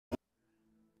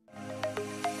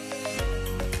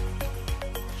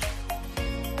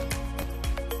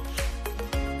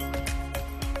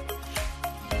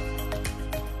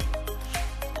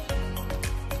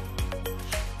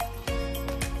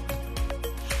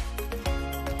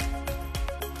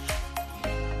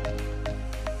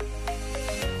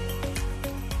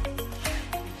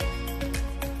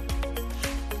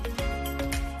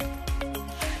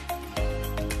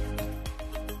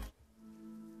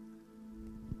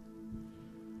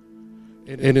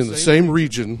And in the same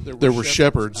region there were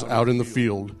shepherds out in the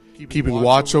field, keeping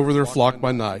watch over their flock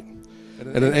by night.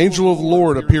 And an angel of the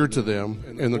Lord appeared to them,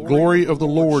 and the glory of the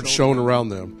Lord shone around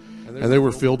them, and they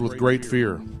were filled with great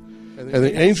fear. And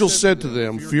the angel said to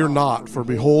them, "Fear not, for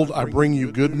behold, I bring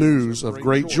you good news of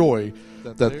great joy,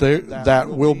 that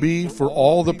will be for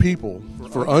all the people.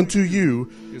 For unto you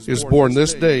is born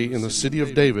this day in the city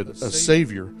of David a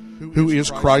Savior, who is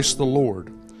Christ the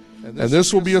Lord. And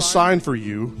this will be a sign for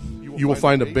you. You will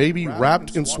find a baby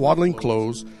wrapped in swaddling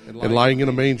clothes and lying in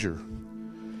a manger."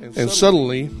 And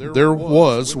suddenly there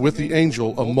was with the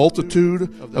angel a multitude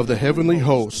of the heavenly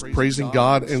host, praising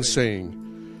God and saying,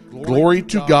 "Glory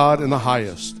to God in the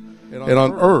highest, and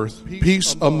on earth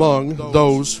peace among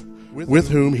those with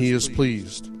whom he is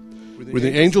pleased." When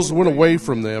the angels went away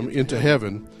from them into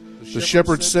heaven, the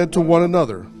shepherds said to one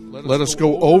another, "Let us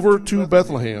go over to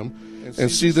Bethlehem and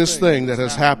see this thing that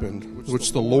has happened,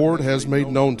 which the Lord has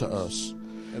made known to us."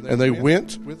 And they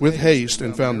went with haste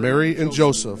and found Mary and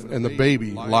Joseph and the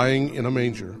baby lying in a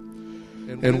manger.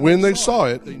 And when they saw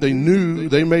it, they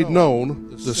made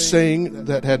known the saying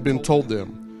that had been told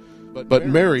them. But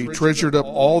Mary treasured up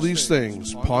all these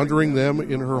things, pondering them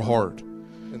in her heart.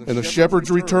 And the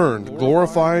shepherds returned,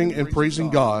 glorifying and praising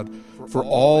God for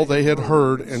all they had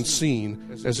heard and seen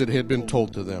as it had been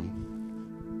told to them.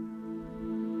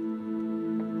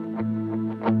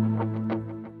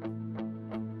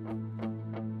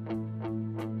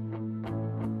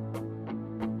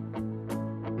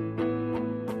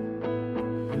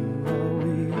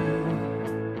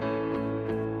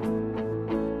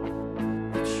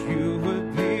 You would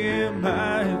be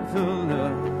mindful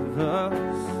of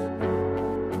us.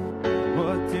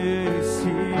 What do you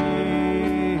see?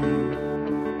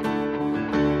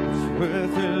 It's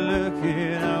worth it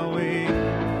looking our way.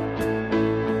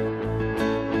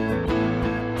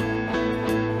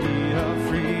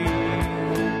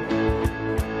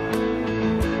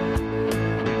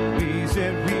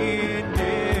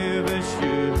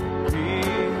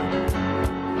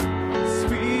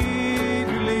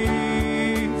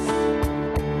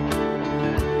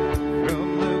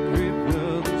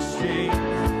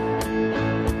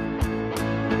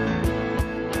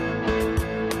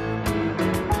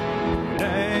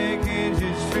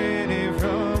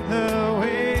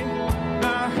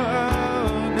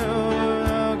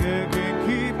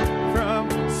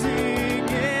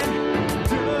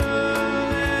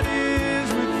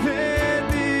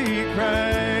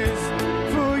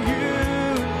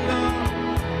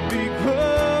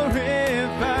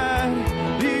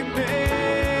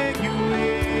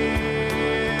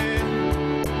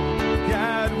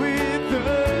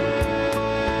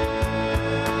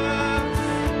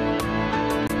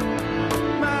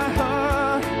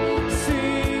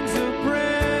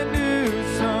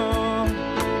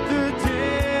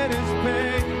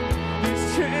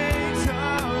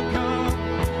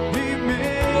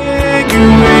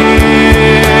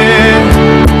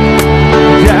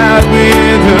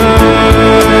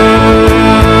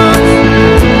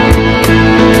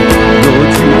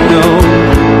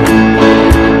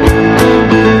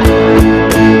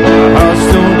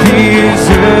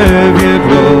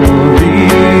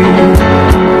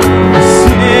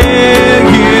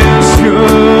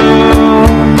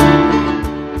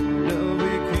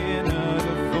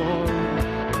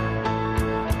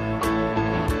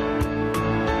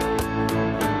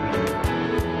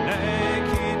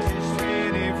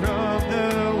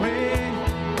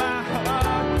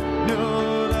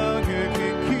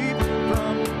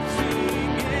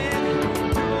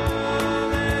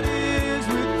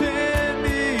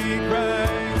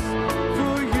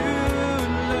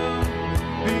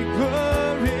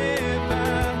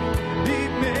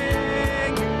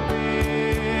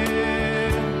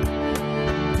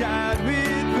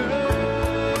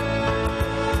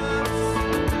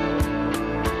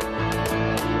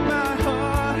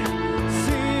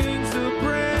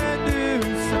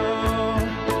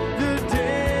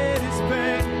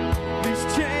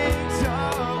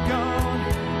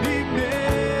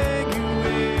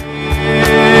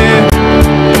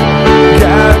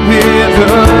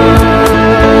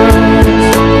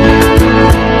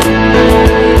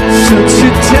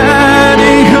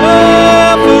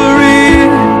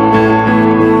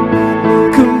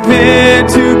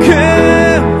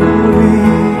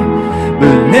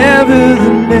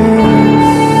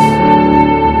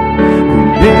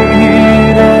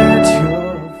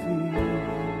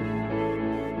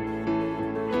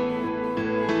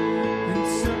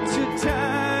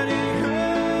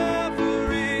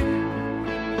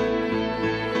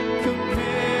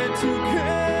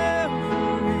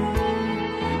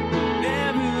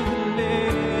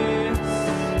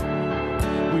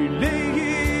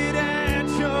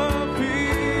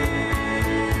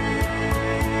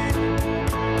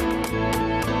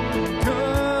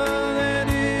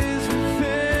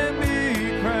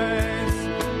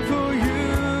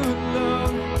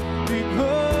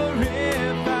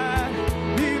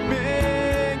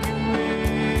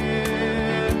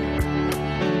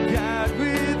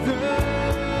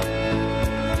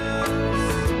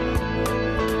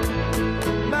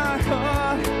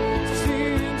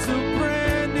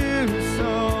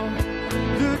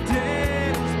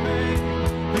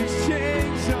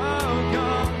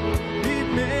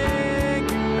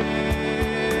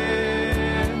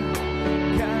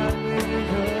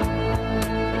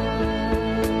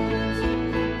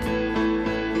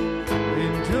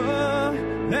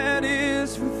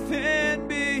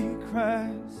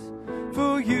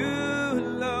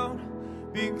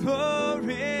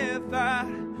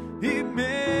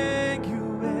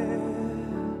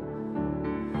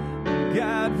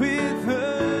 God with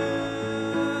us.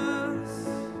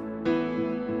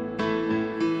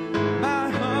 My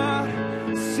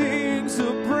heart sings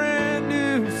a brand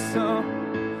new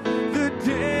song. The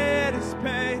debt is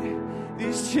paid,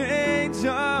 these chains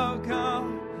are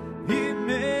gone.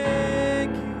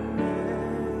 Emmanuel,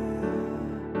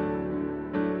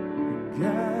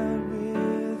 God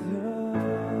with us.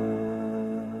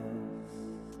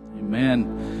 Amen.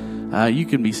 You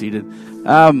can be seated.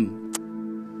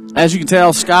 As you can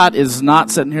tell, Scott is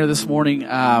not sitting here this morning.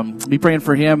 Be praying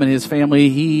for him and his family.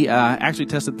 He actually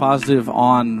tested positive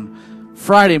on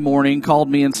Friday morning, called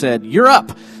me and said, "You're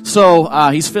up." So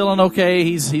he's feeling okay.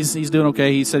 He's doing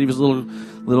okay. He said he was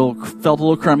felt a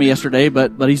little crummy yesterday,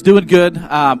 but he's doing good.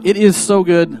 It is so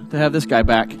good to have this guy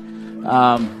back.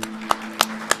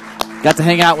 Got to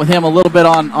hang out with him a little bit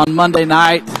on Monday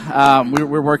night.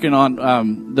 We're working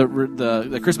on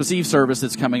the Christmas Eve service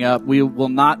that's coming up. We will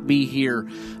not be here.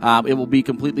 It will be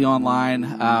completely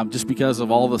online just because of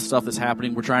all the stuff that's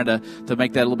happening. We're trying to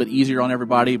make that a little bit easier on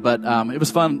everybody. But it was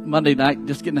fun Monday night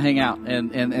just getting to hang out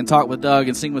and talk with Doug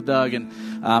and sing with Doug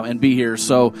and be here.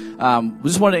 So we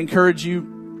just wanted to encourage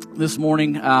you this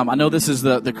morning. I know this is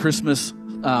the Christmas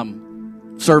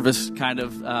service kind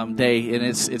of day, and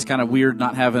it's kind of weird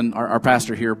not having our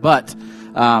pastor here, but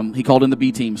he called in the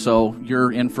B team, so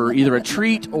you're in for either a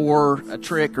treat or a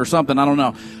trick or something. I don't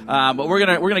know, but we're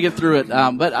gonna get through it.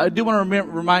 But I do want to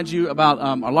remind you about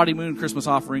our Lottie Moon Christmas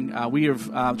offering. We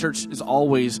have church is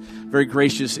always very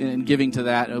gracious in giving to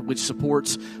that, which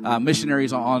supports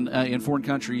missionaries in foreign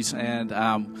countries. And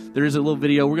there is a little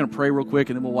video. We're gonna pray real quick,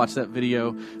 and then we'll watch that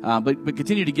video. But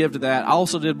continue to give to that. I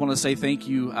also did want to say thank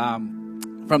you.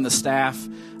 From the staff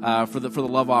for the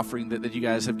love offering that you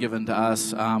guys have given to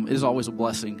us. It is always a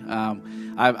blessing.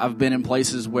 I've been in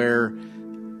places where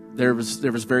there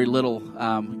was very little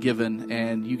given,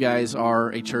 and you guys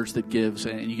are a church that gives,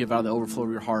 and you give out of the overflow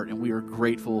of your heart, and we are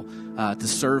grateful to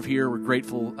serve here. We're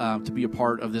grateful to be a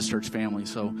part of this church family.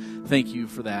 So thank you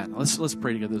for that. Let's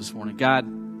pray together this morning. God,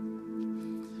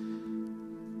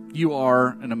 you are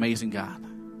an amazing God.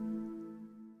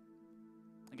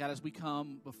 God, as we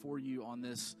come before you on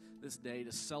this day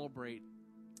to celebrate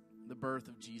the birth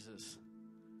of Jesus,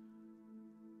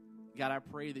 God, I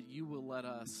pray that you will let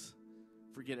us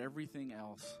forget everything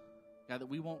else. God, that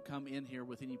we won't come in here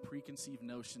with any preconceived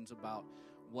notions about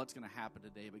what's going to happen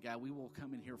today, but God, we will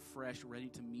come in here fresh, ready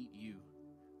to meet you.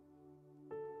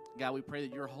 God, we pray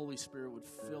that your Holy Spirit would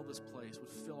fill this place,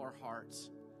 would fill our hearts.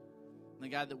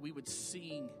 And God, that we would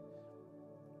sing,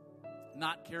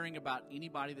 not caring about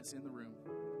anybody that's in the room.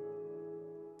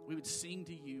 We would sing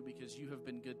to you because you have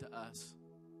been good to us.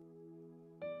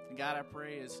 And God, I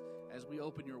pray as we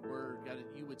open your word, God,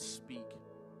 that you would speak.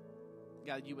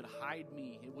 God, that you would hide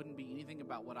me. It wouldn't be anything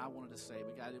about what I wanted to say,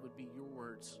 but God, it would be your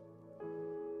words.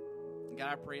 And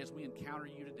God, I pray as we encounter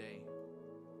you today,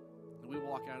 that we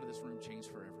walk out of this room changed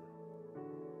forever.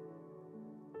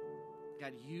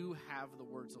 God, you have the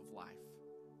words of life.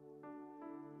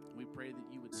 And we pray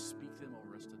that you would speak them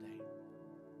over us today.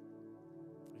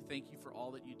 Thank you for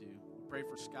all that you do. We pray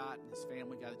for Scott and his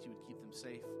family, God, that you would keep them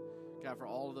safe. God, for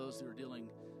all of those who are dealing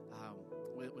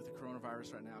with the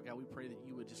coronavirus right now, God, we pray that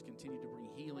you would just continue to bring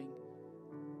healing.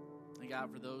 And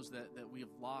God, for those that we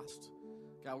have lost,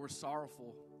 God, we're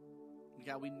sorrowful. And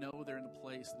God, we know they're in a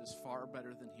place that is far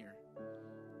better than here.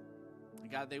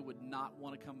 And God, they would not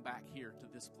want to come back here to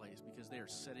this place because they are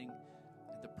sitting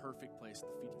at the perfect place at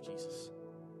the feet of Jesus.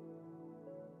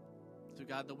 So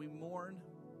God, though we mourn,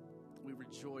 we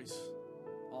rejoice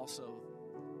also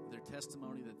their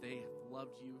testimony that they have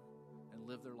loved you and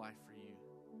lived their life for you.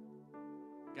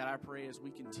 God, I pray as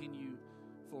we continue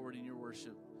forward in your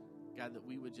worship, God, that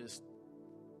we would just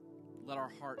let our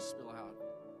hearts spill out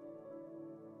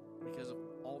because of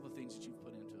all the things that you've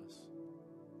put into us.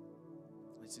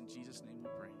 It's in Jesus' name we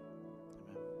pray.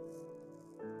 Amen.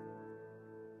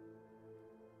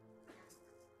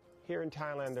 Here in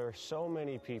Thailand, there are so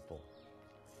many people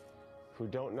who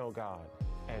don't know God,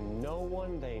 and no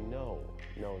one they know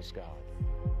knows God.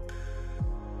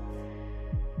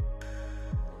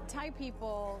 Thai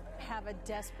people have a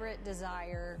desperate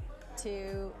desire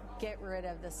to get rid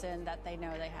of the sin that they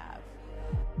know they have.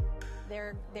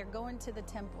 They're going to the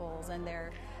temples and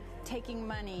they're taking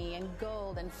money and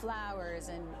gold and flowers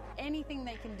and anything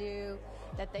they can do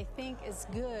that they think is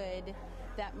good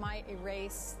that might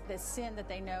erase the sin that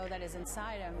they know that is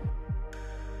inside them.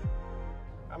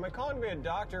 My calling to be a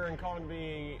doctor and calling to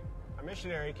be a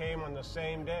missionary came on the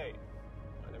same day.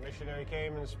 When a missionary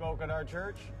came and spoke at our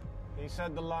church, he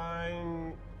said the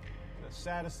line, "The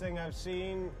saddest thing I've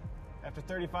seen After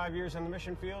 35 years on the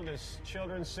mission field, his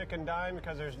children sick and dying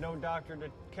because there's no doctor to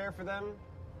care for them.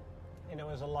 And it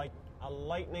was like a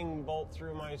lightning bolt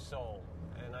through my soul.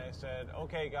 And I said,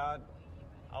 okay, God,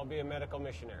 I'll be a medical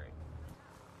missionary.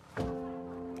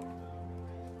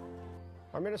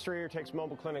 Our ministry here takes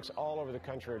mobile clinics all over the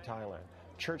country of Thailand.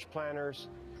 Church planners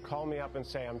call me up and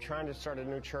say, I'm trying to start a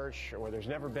new church, or there's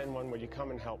never been one, would you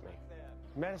come and help me?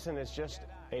 Medicine is just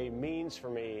a means for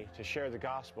me to share the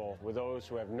gospel with those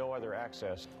who have no other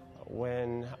access.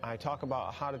 When I talk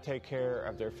about how to take care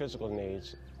of their physical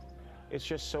needs, it's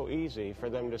just so easy for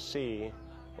them to see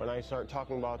when I start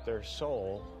talking about their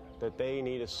soul that they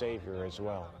need a Savior as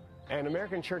well. And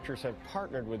American churches have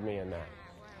partnered with me in that.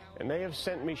 And they have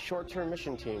sent me short-term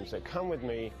mission teams that come with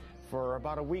me for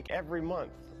about a week every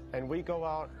month. And we go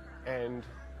out and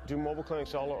do mobile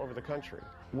clinics all over the country.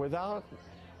 Without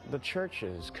the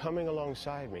churches coming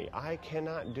alongside me, I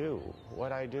cannot do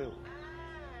what I do.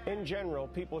 In general,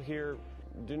 people here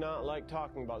do not like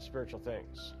talking about spiritual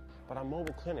things. But on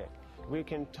mobile clinic, we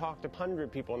can talk to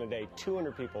 100 people in a day,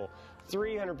 200 people,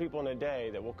 300 people in a day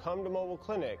that will come to mobile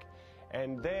clinic,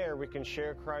 and there we can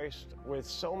share Christ with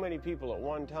so many people at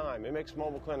one time. It makes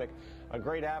mobile clinic a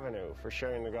great avenue for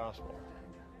sharing the gospel.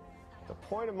 The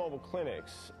point of mobile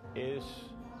clinics is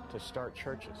to start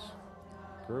churches,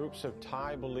 groups of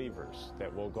Thai believers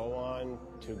that will go on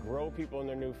to grow people in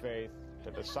their new faith,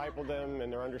 to disciple them in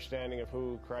their understanding of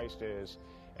who Christ is,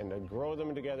 and to grow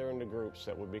them together into groups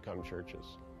that will become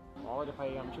churches.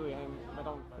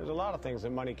 There's a lot of things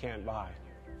that money can't buy.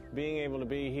 Being able to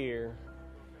be here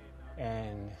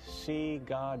and see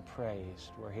God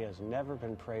praised where He has never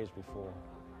been praised before,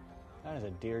 that is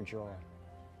a dear joy.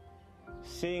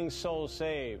 Seeing souls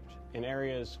saved in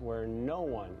areas where no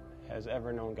one has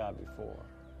ever known God before.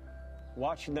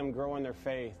 Watching them grow in their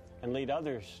faith and lead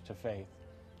others to faith.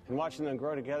 And watching them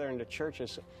grow together into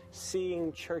churches.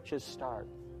 Seeing churches start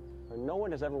where no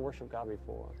one has ever worshiped God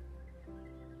before.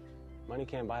 Money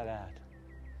can't buy that.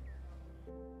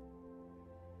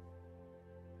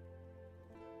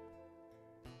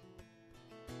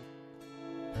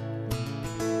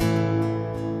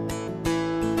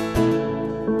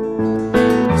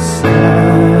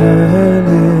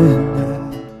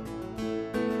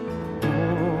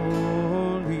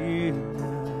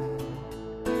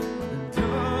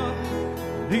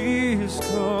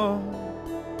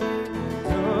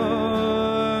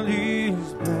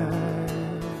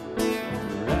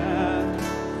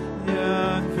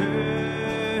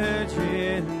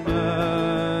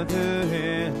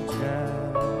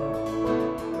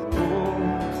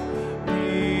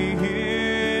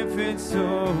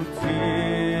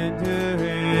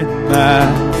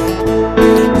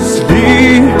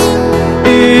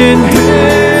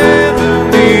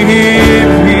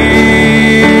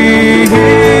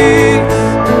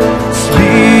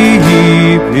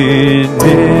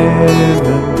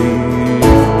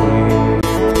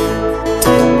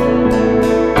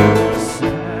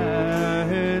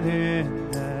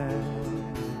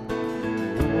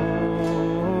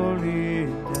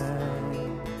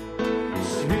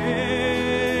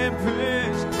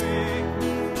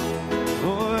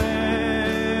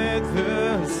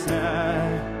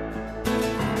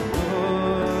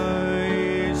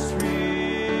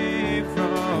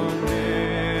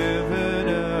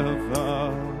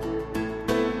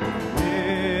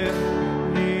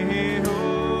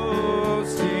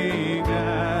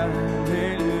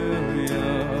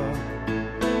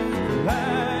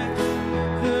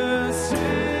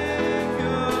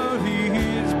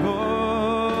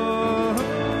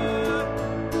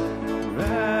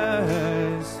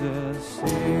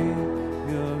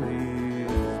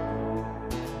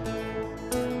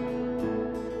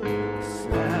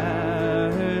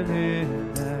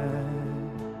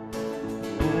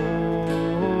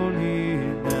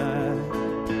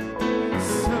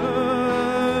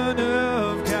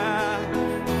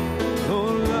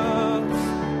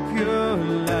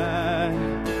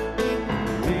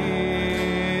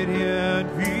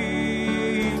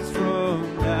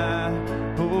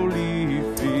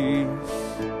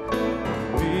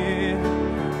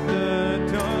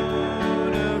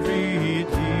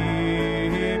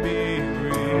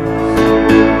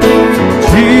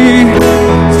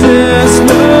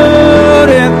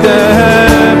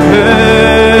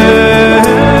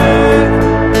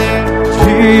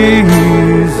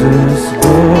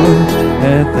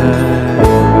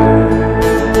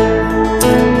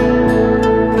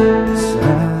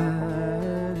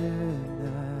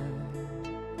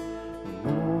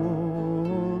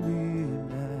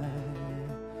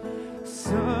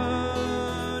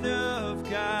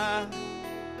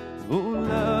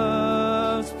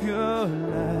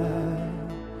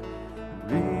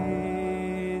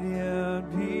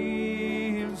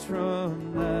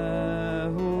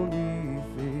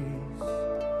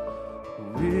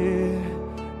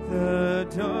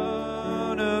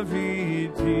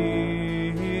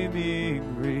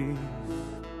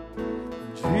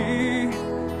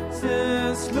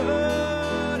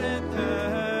 Lord, at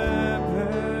thy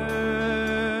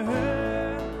birth.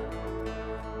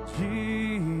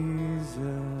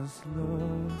 Jesus,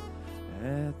 Lord,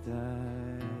 at thy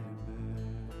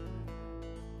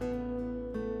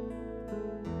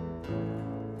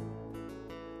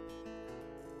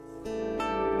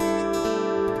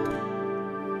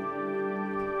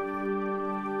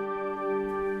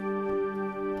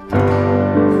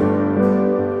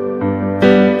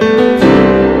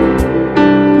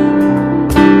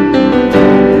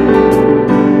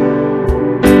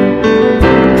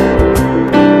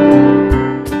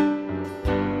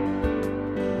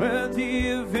worthy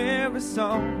of every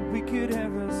song we could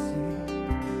ever sing,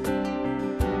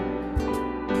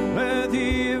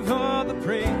 worthy of all the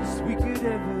praise we could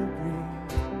ever bring,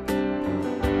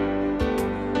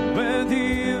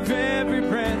 worthy of every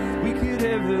breath we could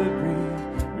ever breathe.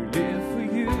 We live for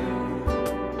you.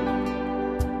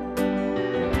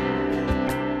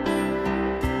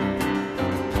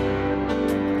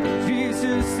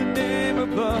 Jesus, the name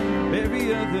above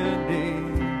every other name.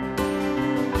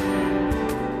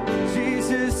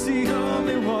 Jesus, the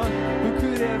only one who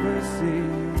could ever save.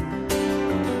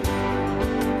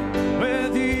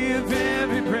 Worthy of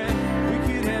every breath we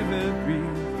could ever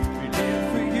breathe. We live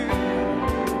for you.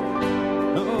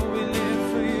 Oh, we live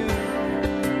for you.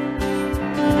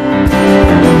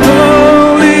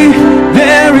 Holy,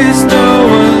 there is no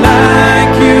one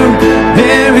like you.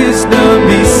 There is none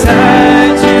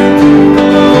beside you.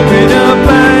 Open up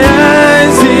my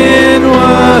eyes in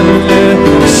wonder.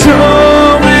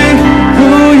 Show me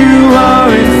who you are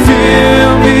and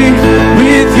fill me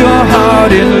with your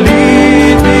heart and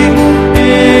lead me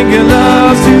in your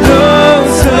love to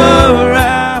those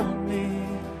around me.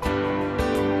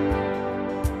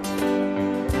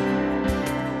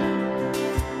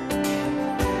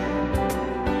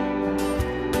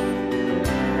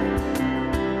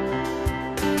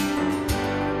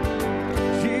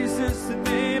 Jesus, the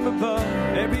name above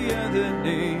every other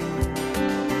name.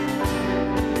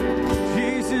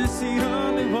 Jesus, the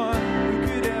only one who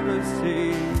could ever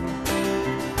save.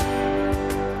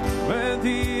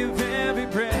 Worthy of every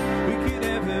breath we could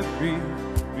ever breathe.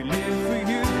 We live for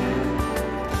you.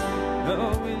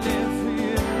 Oh, we live for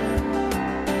you.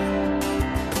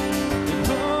 And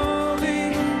holy,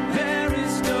 there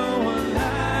is no one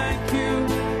like you.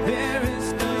 There is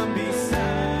none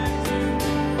beside you.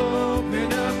 Open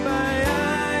up my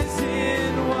eyes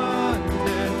in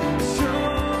wonder.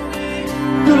 Show me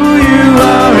who you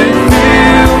are and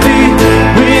fill me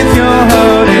with your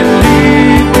heart and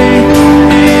lead me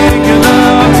in your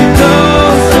love to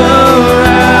those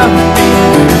around me.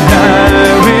 And I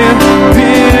will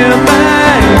build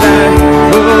my life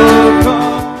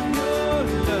upon your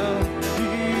love.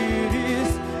 It is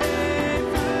a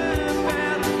firm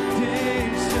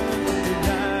foundation, and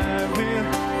I will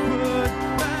put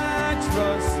my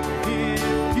trust in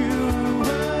you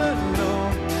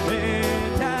alone.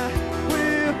 And I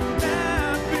will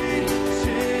not be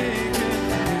shaken,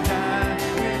 and I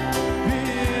will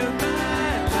build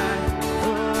my life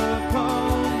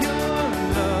upon your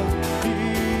love.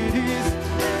 It is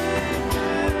a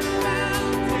firm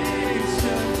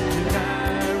foundation, and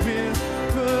I will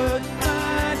put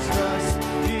my trust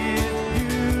in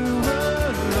you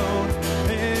alone.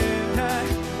 And I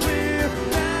will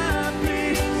not be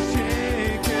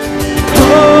shaken.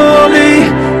 Holy,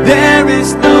 there is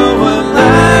no one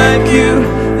like you.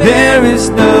 There is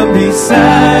none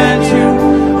beside you.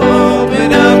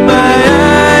 Open up my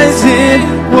eyes in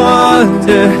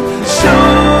wonder.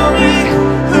 Show me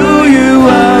who you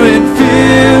are and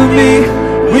fill me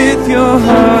with your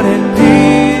heart and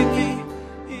lead me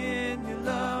in your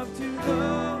love to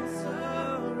those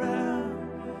around.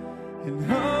 And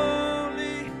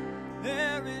holy,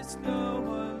 there is no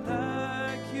one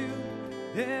like you.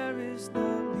 There is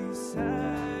none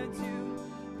beside you.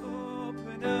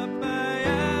 Open up my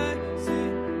eyes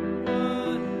in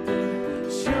wonder.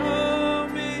 Show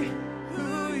me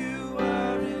who you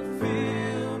are and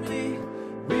fill me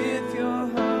with your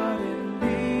heart and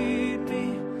lead me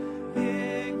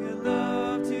in your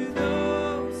love to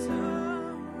those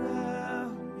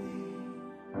around me.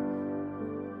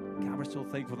 God, we're so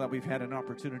thankful that we've had an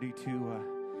opportunity to,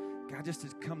 God, just to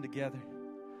come together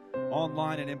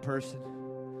online and in person.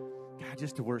 God,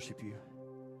 just to worship you.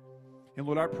 And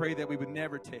Lord, I pray that we would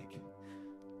never take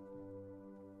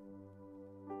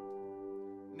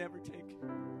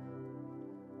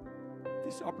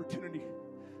this opportunity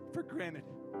for granted.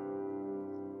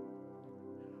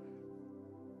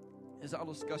 As I'll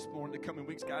discuss more in the coming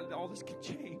weeks, God, all this can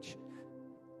change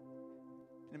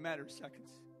in a matter of seconds.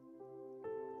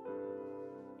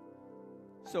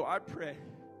 So I pray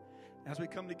As we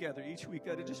come together each week,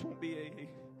 that it just won't be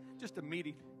just a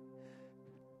meeting.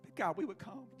 But God, we would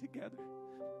come together.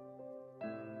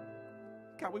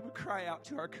 God, we would cry out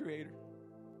to our Creator.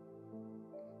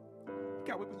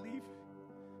 God, we would leave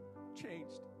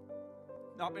changed.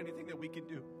 Not anything that we can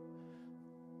do,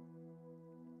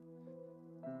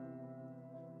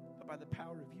 but by the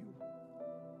power of you.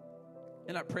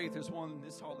 And I pray if there's one in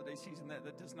this holiday season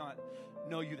that does not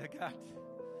know you, that God,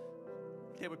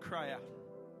 they would cry out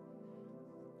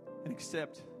and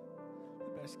accept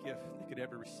the best gift they could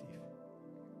ever receive.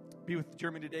 Be with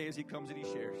Jeremy today as he comes and he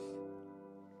shares.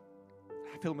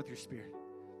 Fill him with your Spirit.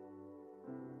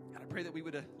 And I pray that we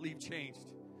would leave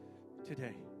changed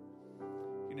today.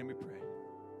 In your name we pray.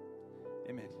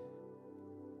 Amen.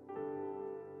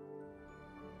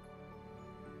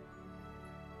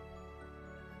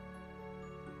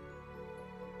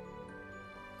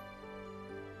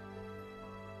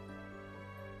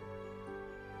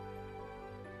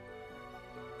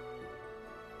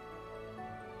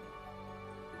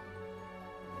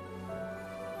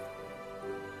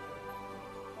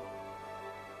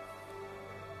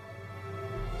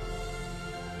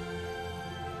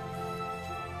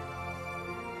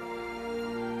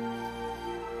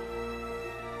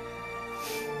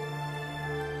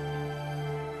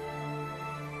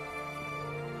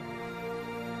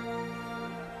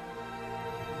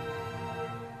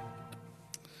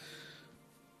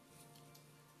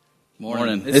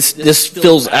 Morning. This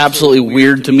feels absolutely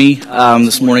weird to me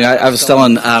this morning. I was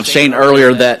telling Shane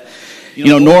earlier that,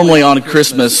 normally on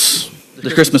Christmas,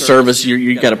 the Christmas service,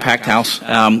 you got a packed house.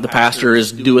 The pastor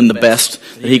is doing the best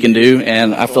that he can do,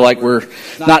 and I feel like we're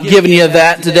not giving you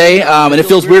that today. And it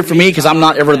feels weird for me because I'm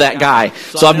not ever that guy.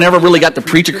 So I've never really got to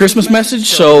preach a Christmas message,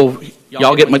 so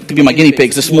y'all get to be my guinea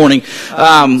pigs this morning.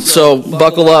 So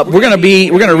buckle up. We're gonna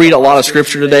read a lot of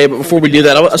scripture today, but before we do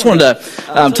that, I just wanted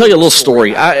to tell you a little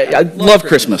story. I love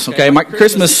Christmas. Okay, my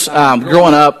Christmas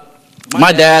growing up.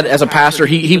 My dad, as a pastor,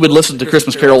 he would listen to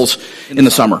Christmas carols in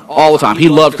the summer all the time. He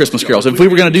loved Christmas carols. If we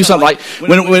were going to do something like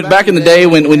when back in the day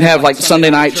when we'd have like Sunday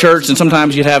night church, and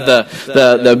sometimes you'd have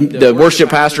the worship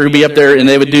pastor who'd be up there and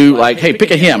they would do like, hey,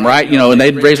 pick a hymn, right? And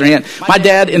they'd raise their hand. My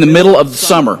dad, in the middle of the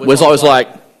summer, was always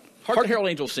like, Hark the Herald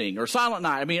Angels Sing, or Silent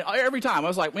Night. I mean, every time I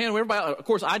was like, man, everybody. Of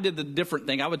course, I did the different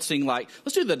thing. I would sing like,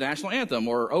 let's do the national anthem,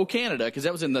 or "Oh Canada," because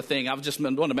that was in the thing. I was just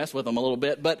wanting to mess with them a little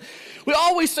bit, but we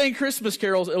always sang Christmas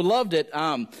carols. I loved it,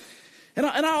 and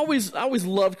I always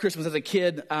loved Christmas as a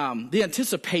kid. The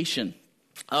anticipation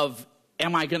of,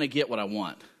 am I going to get what I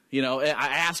want? I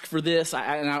ask for this,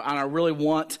 and I really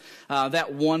want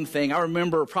that one thing. I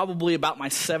remember probably about my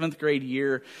 7th grade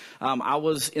year, I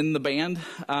was in the band.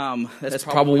 That's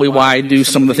probably why I do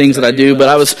some of the things that I do. But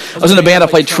I was in the band. I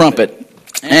played trumpet.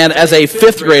 And as a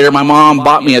 5th grader, my mom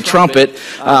bought me a trumpet.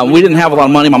 We didn't have a lot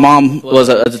of money. My mom was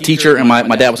a teacher, and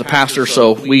my dad was a pastor,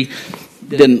 so we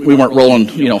weren't rolling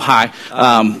high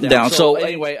down. So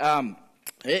anyway.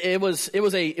 It was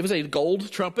a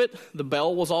gold trumpet. The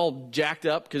bell was all jacked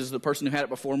up because the person who had it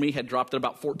before me had dropped it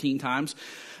about 14 times.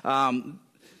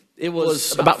 It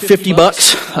was about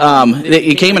 $50.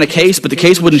 It came in a case, but the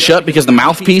case wouldn't shut because the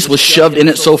mouthpiece was shoved in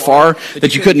it so far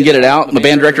that you couldn't get it out. The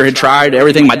band director had tried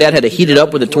everything. My dad had to heat it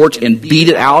up with a torch and beat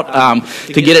it out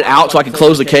to get it out so I could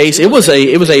close the case. It was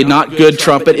a not good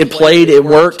trumpet. It played, it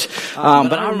worked,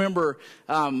 but I remember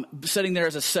sitting there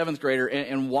as a 7th grader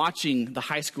and watching the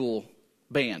high school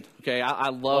band. Okay, I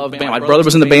love band. My brother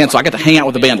was in the band, so I got to hang out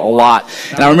with the band a lot.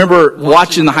 And I remember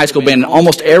watching the high school band, and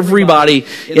almost everybody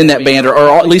in that band, or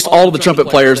at least all of the trumpet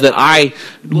players that I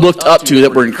looked up to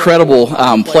that were incredible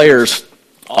players,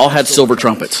 all had silver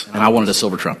trumpets, and I wanted a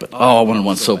silver trumpet. Oh, I wanted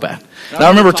one so bad. And I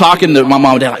remember talking to my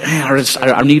mom and dad, like,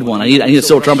 man, I need one. I need a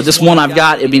silver trumpet. This one I've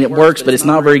got, it works, but it's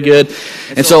not very good.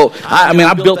 And so,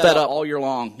 I built that up all year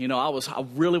long. I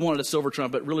really wanted a silver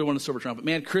trumpet,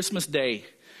 Man, Christmas Day,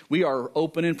 we are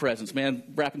opening presents, man.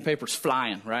 Wrapping paper's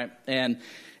flying, right? And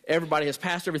everybody has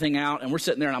passed everything out, and we're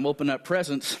sitting there, and I'm opening up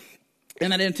presents.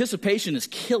 And that anticipation is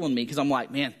killing me because I'm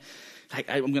like, man,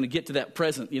 I'm going to get to that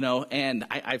present, And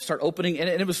I start opening, and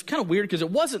it was kind of weird because it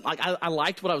wasn't like I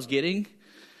liked what I was getting,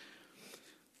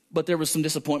 but there was some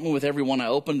disappointment with every one I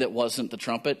opened that wasn't the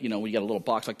trumpet. When you got a little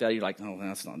box like that, you're like, oh,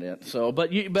 that's not it. So, but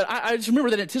I just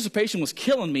remember that anticipation was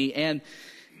killing me, and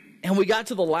we got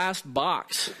to the last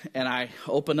box, and I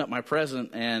opened up my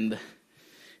present, and it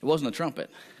wasn't a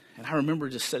trumpet. And I remember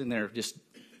just sitting there just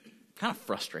kind of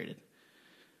frustrated,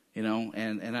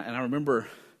 And I remember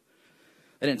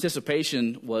that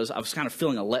anticipation was, I was kind of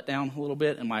feeling a letdown a little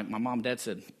bit, and my mom and dad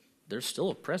said, there's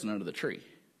still a present under the tree.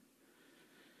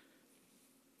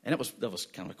 And that was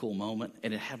kind of a cool moment,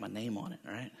 and it had my name on it,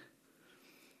 right?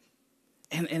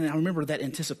 And I remember that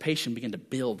anticipation began to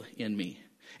build in me.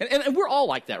 And we're all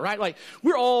like that, right? Like,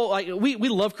 we're all like, we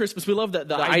love Christmas. We love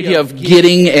the idea of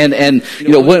getting and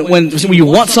when you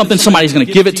want something, somebody's going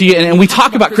to give it to you. And we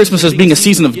talk about Christmas as being a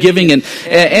season of giving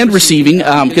and receiving,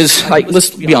 because, like,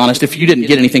 let's be honest, if you didn't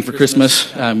get anything for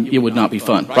Christmas, it would not be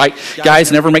fun, right?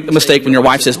 Guys, never make the mistake when your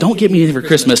wife says, don't get me anything for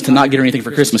Christmas, to not get her anything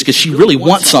for Christmas, because she really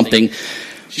wants something.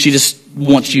 She just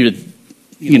wants you to,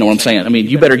 you know what I'm saying? I mean,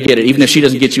 you better get it, even if she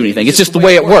doesn't get you anything. It's just the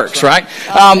way it works, right?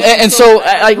 And so,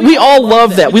 like, we all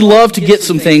love that. We love to get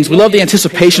some things. We love the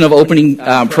anticipation of opening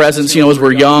presents. You know, as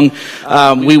we're young,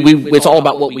 it's all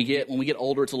about what we get. When we get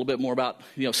older, it's a little bit more about,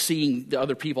 you know, seeing the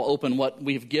other people open what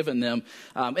we've given them.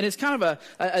 And it's kind of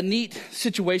a neat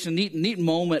situation, neat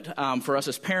moment for us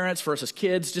as parents, for us as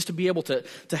kids, just to be able to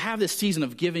have this season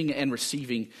of giving and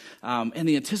receiving, and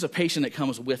the anticipation that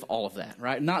comes with all of that,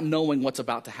 right? Not knowing what's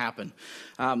about to happen.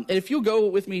 And if you'll go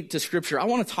with me to Scripture, I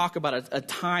want to talk about a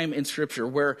time in Scripture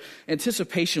where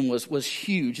anticipation was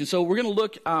huge. And so we're going to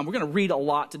look, we're going to read a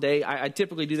lot today. I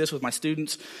typically do this with my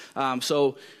students.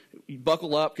 So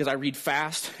buckle up, because I read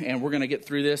fast, and we're going to get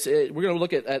through this. We're going to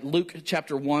look at Luke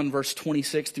chapter 1, verse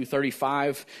 26 through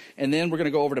 35. And then we're going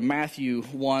to go over to Matthew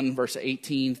 1, verse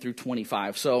 18 through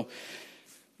 25. So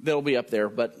that'll be up there.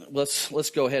 But let's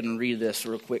go ahead and read this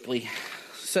real quickly.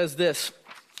 It says this.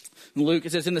 Luke,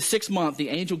 it says, in the 6th month, the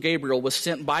angel Gabriel was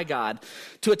sent by God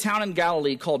to a town in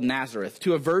Galilee called Nazareth,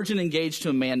 to a virgin engaged to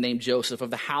a man named Joseph of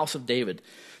the house of David.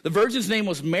 The virgin's name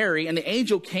was Mary, and the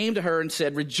angel came to her and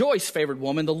said, rejoice, favored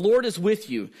woman, the Lord is with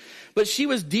you. But she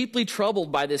was deeply troubled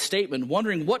by this statement,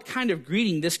 wondering what kind of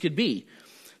greeting this could be.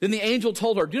 Then the angel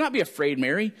told her, do not be afraid,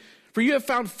 Mary, for you have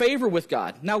found favor with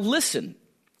God. Now listen.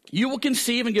 You will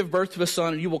conceive and give birth to a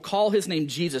son, and you will call his name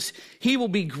Jesus. He will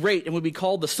be great and will be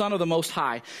called the Son of the Most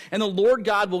High. And the Lord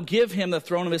God will give him the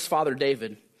throne of his father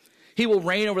David. He will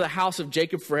reign over the house of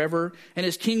Jacob forever, and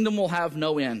his kingdom will have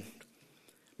no end.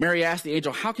 Mary asked the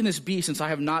angel, how can this be, since I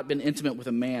have not been intimate with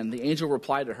a man? The angel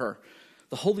replied to her,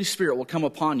 the Holy Spirit will come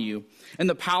upon you, and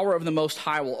the power of the Most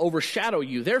High will overshadow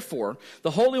you. Therefore, the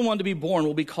Holy One to be born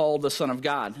will be called the Son of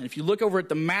God. And if you look over at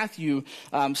the Matthew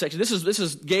section, this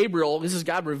is Gabriel. This is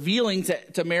God revealing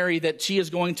to Mary that she is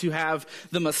going to have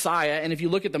the Messiah. And if you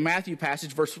look at the Matthew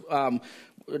passage,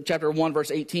 chapter 1,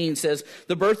 verse 18 says,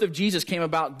 the birth of Jesus came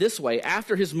about this way.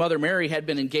 After his mother Mary had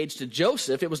been engaged to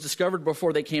Joseph, it was discovered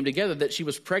before they came together that she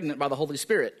was pregnant by the Holy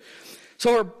Spirit.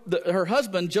 So her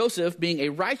husband, Joseph, being a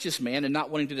righteous man and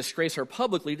not wanting to disgrace her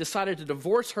publicly, decided to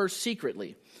divorce her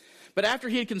secretly. But after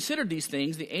he had considered these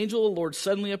things, the angel of the Lord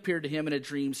suddenly appeared to him in a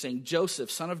dream, saying,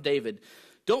 Joseph, son of David,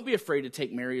 don't be afraid to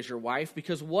take Mary as your wife,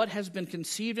 because what has been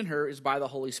conceived in her is by the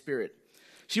Holy Spirit.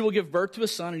 She will give birth to a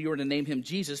son, and you are to name him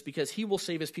Jesus, because he will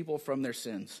save his people from their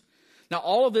sins. Now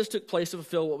all of this took place to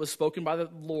fulfill what was spoken by the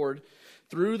Lord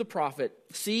through the prophet.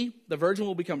 See, the virgin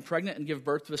will become pregnant and give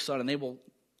birth to a son, and they will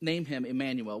name him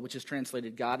Emmanuel, which is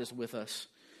translated, God is with us.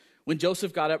 When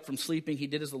Joseph got up from sleeping, he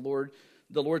did as the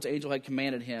Lord's angel had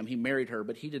commanded him. He married her,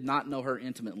 but he did not know her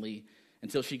intimately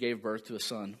until she gave birth to a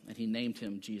son, and he named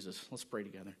him Jesus. Let's pray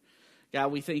together.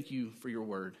 God, we thank you for your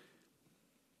word.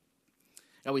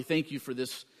 God, we thank you for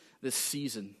this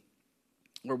season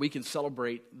where we can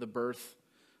celebrate the birth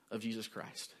of Jesus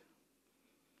Christ.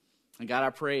 And God,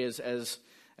 I pray as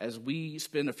we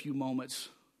spend a few moments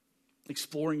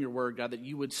exploring your word, God, that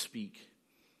you would speak.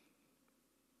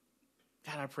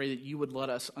 God, I pray that you would let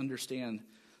us understand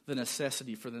the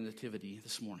necessity for the nativity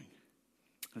this morning.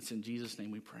 It's in Jesus'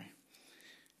 name we pray.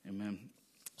 Amen.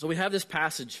 So we have this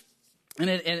passage,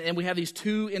 and we have these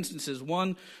two instances.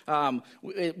 One,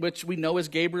 which we know is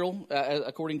Gabriel,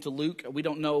 according to Luke. We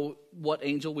don't know what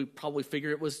angel. We probably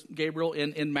figure it was Gabriel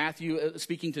in Matthew,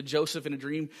 speaking to Joseph in a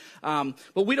dream.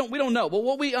 But we don't know. But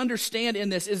what we understand in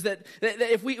this is that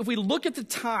if we look at the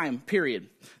time period,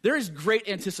 there is great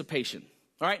anticipation.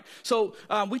 All right, so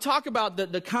we talk about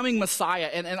the coming Messiah,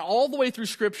 and all the way through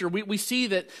Scripture, we see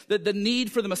that the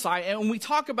need for the Messiah. And when we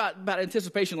talk about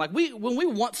anticipation, like when we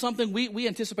want something, we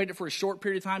anticipate it for a short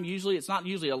period of time. Usually, it's not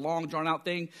usually a long, drawn-out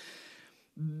thing.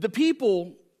 The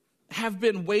people have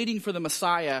been waiting for the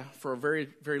Messiah for a very,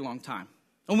 very long time.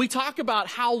 When we talk about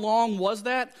how long was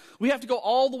that, we have to go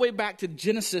all the way back to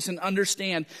Genesis and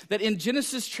understand that in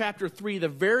Genesis chapter 3, the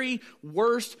very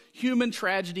worst human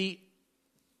tragedy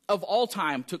of all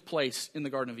time took place in the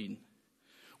Garden of Eden.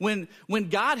 When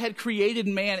God had created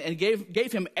man and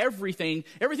gave him everything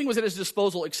was at his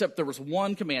disposal except there was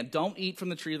one command: don't eat from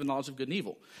the tree of the knowledge of good and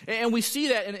evil. And we see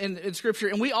that in Scripture,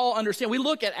 and we all understand. We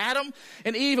look at Adam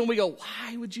and Eve and we go,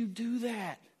 why would you do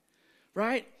that?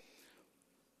 Right?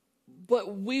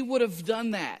 But we would have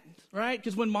done that, right?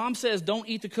 Because when mom says don't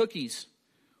eat the cookies,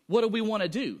 what do we want to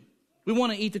do? We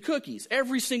want to eat the cookies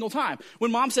every single time.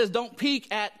 When mom says don't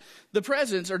peek at the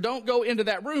presents or don't go into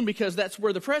that room because that's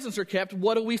where the presents are kept,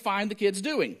 what do we find the kids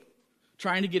doing?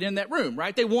 Trying to get in that room,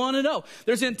 right? They want to know.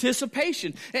 There's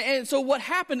anticipation. And so what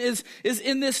happened is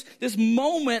in this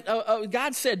moment,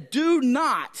 God said, do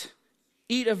not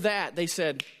eat of that. They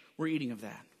said, we're eating of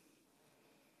that.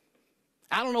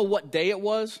 I don't know what day it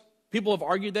was. People have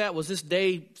argued that. Was this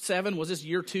day 7? Was this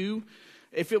year 2?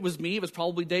 If it was me, it was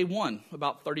probably day 1,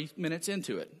 about 30 minutes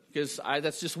into it. Because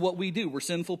that's just what we do. We're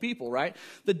sinful people, right?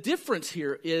 The difference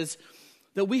here is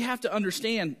that we have to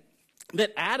understand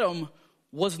that Adam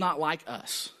was not like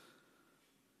us.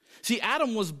 See,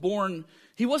 Adam was born,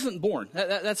 he wasn't born.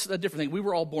 That's a different thing. We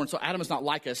were all born, so Adam is not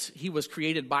like us. He was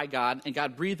created by God, and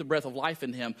God breathed the breath of life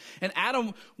in him. And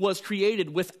Adam was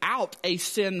created without a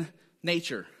sin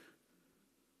nature.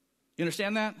 You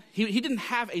understand that? He didn't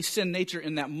have a sin nature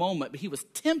in that moment, but he was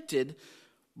tempted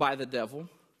by the devil.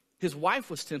 His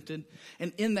wife was tempted,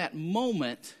 and in that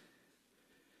moment,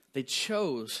 they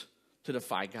chose to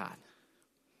defy God.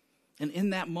 And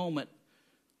in that moment,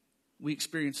 we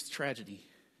experienced tragedy.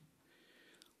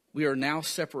 We are now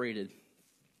separated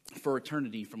for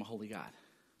eternity from a holy God.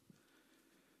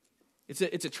 It's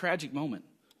a tragic moment.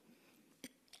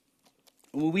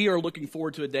 We are looking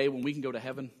forward to a day when we can go to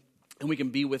heaven and we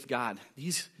can be with God.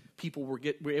 These people were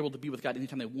able to be with God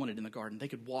anytime they wanted in the garden. They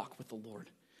could walk with the Lord.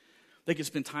 They could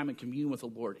spend time in communion with the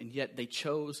Lord, and yet they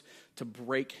chose to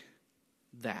break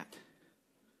that.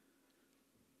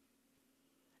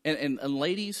 And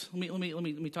ladies, let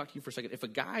me talk to you for a second. If a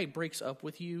guy breaks up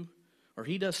with you, or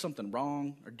he does something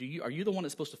wrong, or are you the one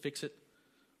that's supposed to fix it,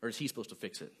 or is he supposed to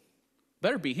fix it?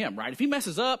 Better be him, right? If he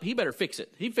messes up, he better fix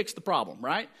it. He fixed the problem,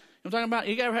 right? You know what I'm talking about?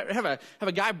 You gotta have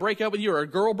a guy break up with you or a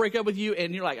girl break up with you,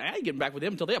 and you're like, I ain't getting back with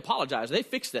them until they apologize. They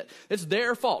fixed it. It's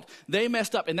their fault. They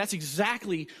messed up, and that's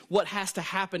exactly what has to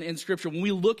happen in Scripture. When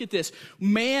we look at this,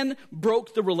 man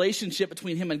broke the relationship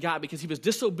between him and God because he was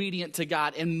disobedient to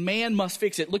God, and man must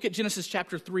fix it. Look at Genesis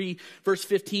chapter 3, verse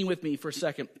 15 with me for a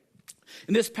second.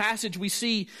 In this passage, we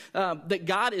see that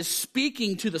God is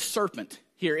speaking to the serpent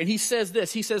here, and he says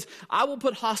this. He says, I will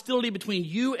put hostility between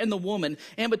you and the woman,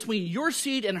 and between your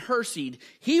seed and her seed.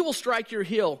 He will strike your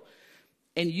heel,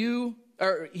 and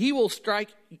he will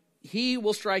strike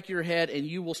your head, and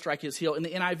you will strike his heel. In the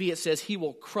NIV, it says, he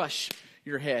will crush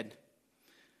your head.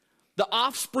 The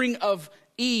offspring of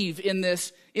Eve in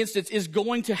this instance is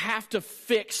going to have to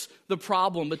fix the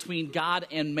problem between God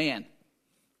and man.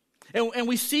 And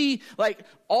we see, like,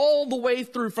 all the way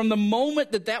through, from the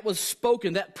moment that was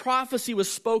spoken, that prophecy was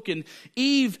spoken,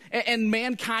 Eve and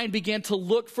mankind began to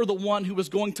look for the one who was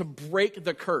going to break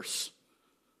the curse.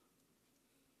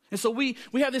 And so we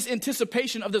have this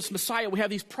anticipation of this Messiah. We have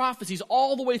these prophecies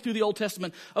all the way through the Old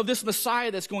Testament of this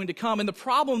Messiah that's going to come. And the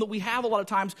problem that we have a lot of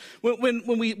times when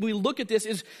we look at this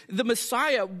is the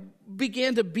Messiah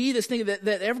began to be this thing that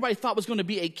everybody thought was going to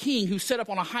be a king who set up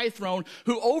on a high throne,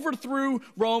 who overthrew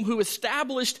Rome, who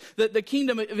established the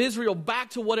kingdom of Israel back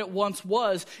to what it once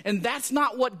was. And that's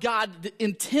not what God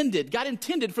intended. God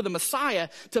intended for the Messiah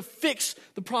to fix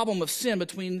the problem of sin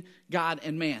between God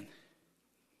and man.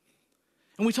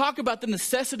 And we talk about the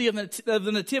necessity of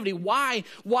the nativity. Why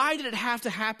did it have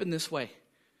to happen this way?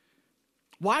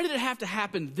 Why did it have to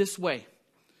happen this way?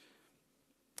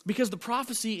 Because the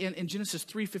prophecy in Genesis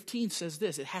 3:15 says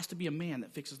this. It has to be a man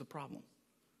that fixes the problem.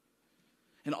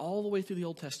 And all the way through the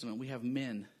Old Testament, we have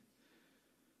men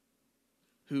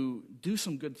who do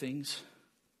some good things,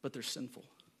 but they're sinful.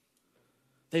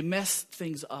 They mess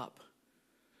things up.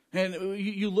 And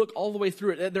you look all the way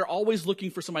through it. They're always looking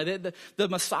for somebody. The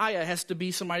Messiah has to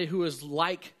be somebody who is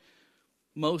like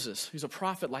Moses, who's a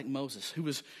prophet like Moses, who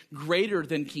is greater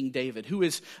than King David, who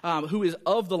is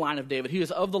of the line of David, who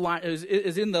is of the line, is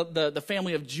in the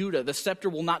family of Judah. The scepter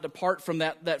will not depart from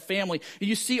that family. And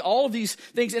you see all of these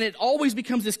things, and it always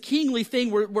becomes this kingly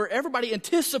thing where everybody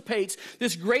anticipates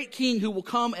this great king who will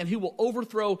come and who will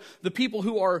overthrow the people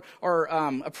who are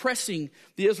oppressing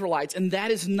the Israelites. And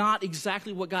that is not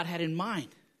exactly what God had in mind.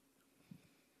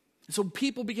 So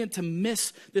people begin to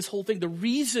miss this whole thing. The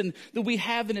reason that we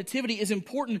have the nativity is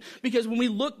important because when we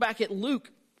look back at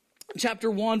Luke chapter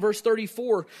 1, verse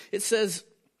 34, it says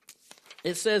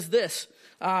this.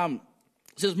 It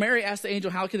says, Mary asked the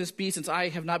angel, how can this be since I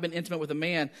have not been intimate with a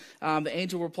man? The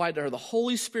angel replied to her, the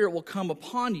Holy Spirit will come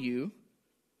upon you,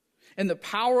 and the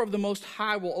power of the Most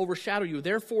High will overshadow you.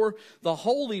 Therefore, the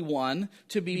Holy One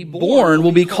to be born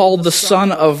will be called the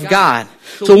Son of God.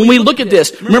 So when we look at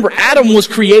this, remember Adam was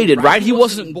created, right? He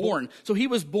wasn't born. So he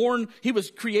was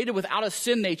created without a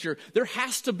sin nature. There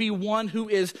has to be one who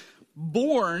is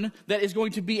born that is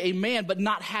going to be a man but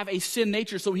not have a sin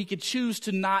nature so he could choose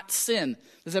to not sin.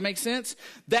 Does that make sense?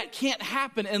 That can't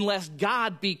happen unless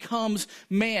God becomes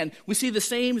man. We see the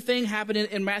same thing happen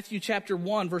in Matthew chapter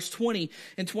 1, verse 20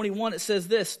 and 21. It says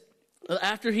this: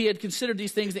 after he had considered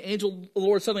these things, the angel of the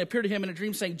Lord suddenly appeared to him in a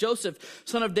dream, saying, Joseph,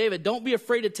 son of David, don't be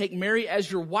afraid to take Mary as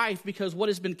your wife, because what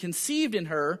has been conceived in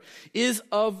her is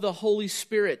of the Holy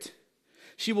Spirit.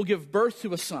 She will give birth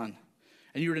to a son,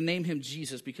 and you are to name him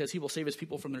Jesus, because he will save his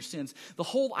people from their sins. The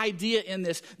whole idea in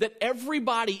this that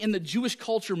everybody in the Jewish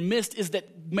culture missed is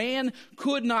that man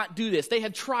could not do this. They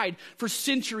had tried for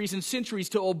centuries and centuries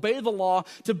to obey the law,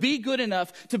 to be good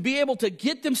enough, to be able to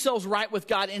get themselves right with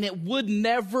God, and it would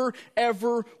never,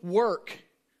 ever work.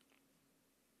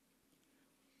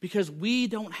 Because we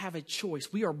don't have a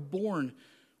choice. We are born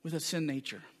with a sin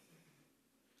nature.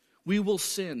 We will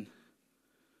sin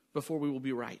before we will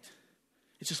be right.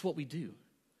 It's just what we do.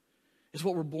 It's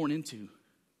what we're born into.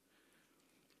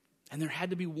 And there had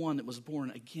to be one that was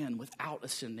born again without a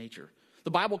sin nature.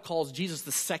 The Bible calls Jesus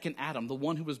the second Adam, the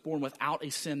one who was born without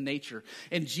a sin nature.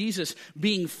 And Jesus,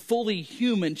 being fully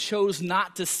human, chose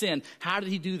not to sin. How did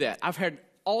he do that? I've had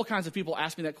all kinds of people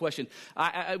ask me that question.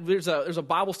 There's a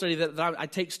Bible study that I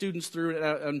take students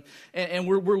through, and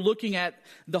we're looking at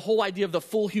the whole idea of the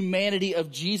full humanity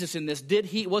of Jesus in this.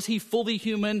 Was he fully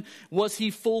human? Was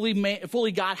he fully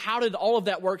God? How did all of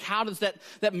that work? How does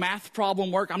that math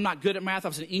problem work? I'm not good at math. I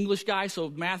was an English guy, so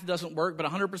math doesn't work. But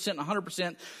 100% and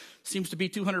 100% seems to be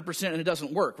 200%, and it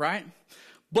doesn't work, right?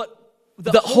 But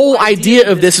the whole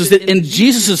idea of this is that in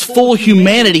Jesus' full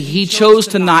humanity, he chose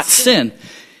to not sin.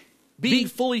 Being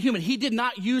fully human, he did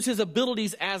not use his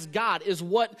abilities as God, is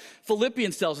what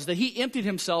Philippians tells us, that he emptied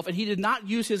himself and he did not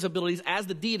use his abilities as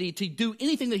the deity to do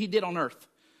anything that he did on earth.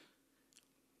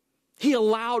 He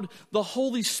allowed the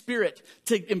Holy Spirit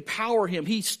to empower him.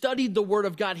 He studied the Word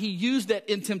of God. He used that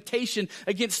in temptation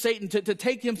against Satan to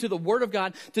take him to the Word of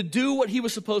God to do what he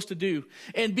was supposed to do.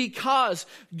 And because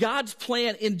God's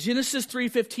plan in Genesis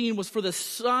 3:15 was for the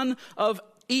son of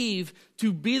Eve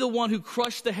to be the one who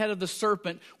crushed the head of the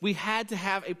serpent, we had to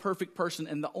have a perfect person,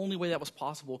 and the only way that was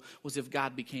possible was if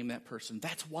God became that person.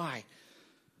 That's why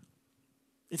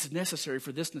it's necessary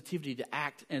for this nativity to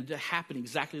act and to happen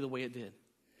exactly the way it did.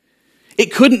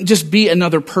 It couldn't just be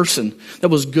another person that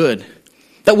was good.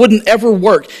 That wouldn't ever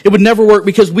work. It would never work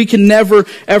because we can never,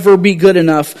 ever be good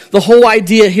enough. The whole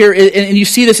idea here, and you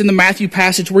see this in the Matthew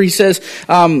passage where he says,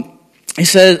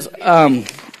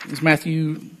 is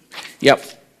Matthew, yep.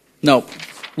 No.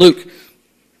 Luke.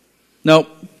 No.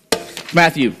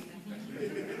 Matthew.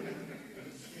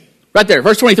 Right there,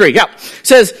 verse 23. Yeah. It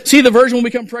says, see, the virgin will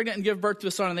become pregnant and give birth to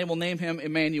a son, and they will name him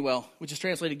Emmanuel, which is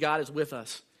translated, God is with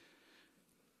us.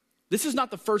 This is not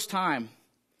the first time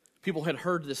people had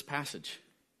heard this passage.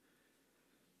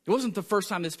 It wasn't the first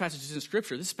time this passage is in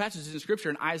Scripture. This passage is in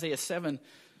Scripture in Isaiah 7,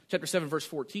 chapter 7, verse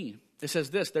 14. It says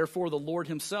this, therefore the Lord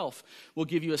himself will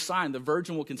give you a sign. The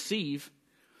virgin will conceive,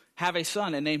 have a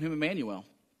son, and name him Emmanuel.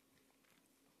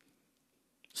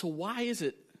 So why is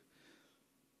it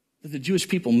that the Jewish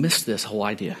people missed this whole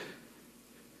idea?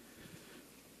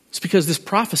 It's because this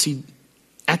prophecy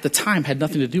at the time had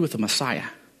nothing to do with the Messiah.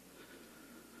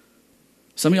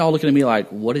 Some of y'all looking at me like,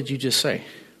 what did you just say?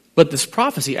 But this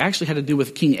prophecy actually had to do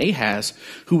with King Ahaz,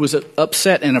 who was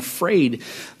upset and afraid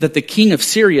that the king of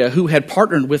Syria, who had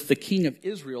partnered with the king of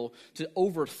Israel to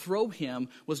overthrow him,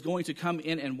 was going to come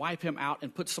in and wipe him out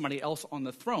and put somebody else on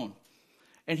the throne.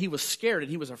 And he was scared and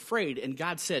he was afraid. And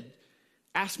God said,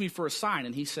 ask me for a sign.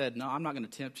 And he said, no, I'm not going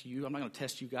to tempt you. I'm not going to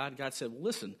test you, God. God said, well,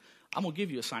 listen, I'm going to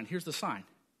give you a sign. Here's the sign.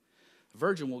 The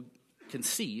virgin will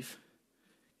conceive,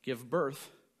 give birth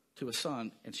to a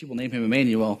son, and she will name him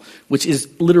Emmanuel, which is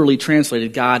literally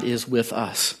translated, God is with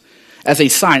us, as a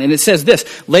sign. And it says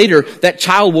this, later that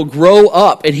child will grow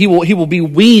up and he will be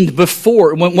weaned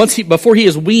before he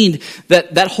is weaned,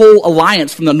 that whole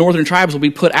alliance from the northern tribes will be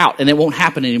put out and it won't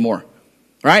happen anymore.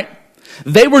 Right?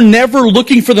 They were never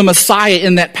looking for the Messiah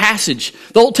in that passage.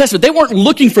 The Old Testament, they weren't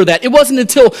looking for that. It wasn't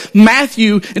until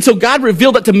God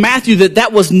revealed it to Matthew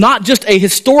that was not just a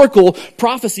historical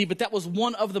prophecy, but that was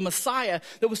one of the Messiah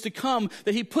that was to come,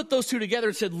 that he put those two together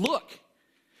and said, look,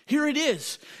 here it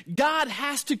is. God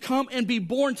has to come and be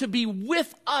born to be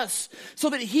with us so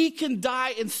that he can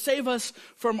die and save us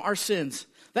from our sins.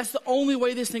 That's the only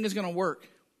way this thing is going to work.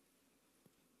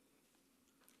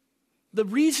 The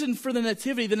reason for the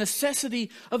nativity, the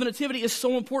necessity of the nativity is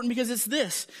so important because it's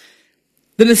this.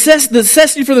 The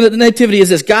necessity for the nativity is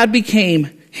this. God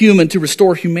became human to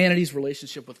restore humanity's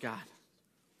relationship with God.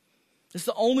 It's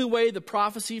the only way the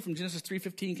prophecy from Genesis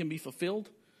 3:15 can be fulfilled.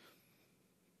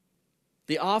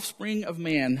 The offspring of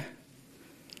man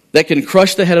that can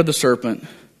crush the head of the serpent,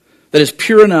 that is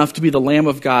pure enough to be the Lamb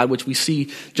of God, which we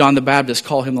see John the Baptist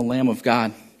call him the Lamb of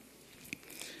God,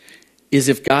 is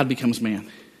if God becomes man.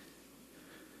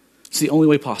 It's the only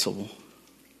way possible.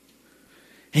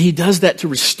 And he does that to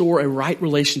restore a right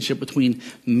relationship between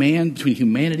man, between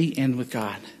humanity and with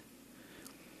God.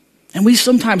 And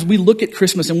sometimes we look at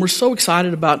Christmas and we're so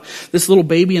excited about this little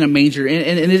baby in a manger,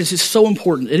 and it is just so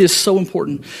important. It is so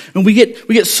important. And we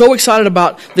get so excited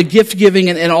about the gift giving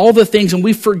and all the things, and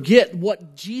we forget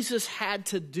what Jesus had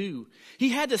to do. He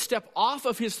had to step off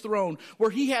of his throne where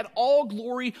he had all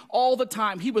glory all the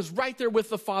time. He was right there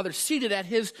with the Father, seated at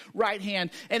his right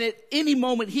hand. And at any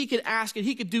moment he could ask and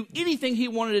he could do anything he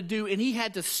wanted to do. And he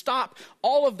had to stop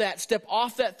all of that, step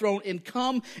off that throne and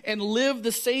come and live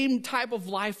the same type of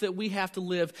life that we have to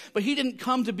live. But he didn't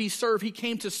come to be served. He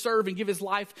came to serve and give his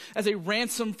life as a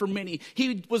ransom for many.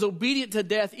 He was obedient to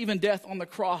death, even death on the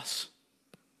cross.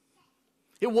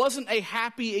 It wasn't a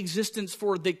happy existence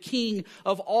for the King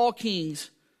of all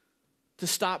kings to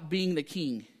stop being the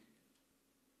king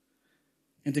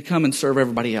and to come and serve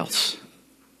everybody else.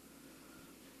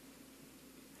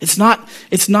 It's not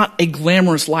a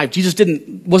glamorous life. Jesus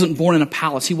wasn't born in a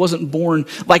palace. He wasn't born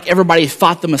like everybody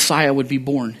thought the Messiah would be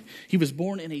born. He was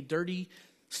born in a dirty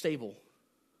stable.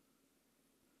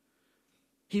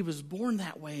 He was born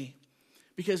that way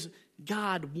because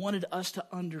God wanted us to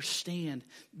understand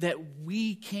that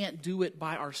we can't do it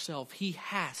by ourselves. We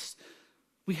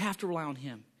have to rely on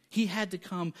him. He had to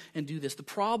come and do this. The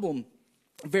problem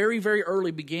very, very early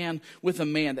began with a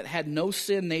man that had no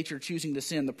sin nature choosing to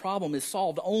sin. The problem is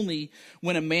solved only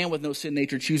when a man with no sin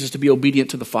nature chooses to be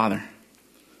obedient to the Father.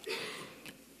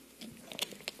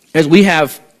 As we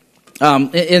have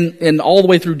in all the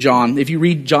way through John, if you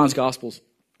read John's Gospels,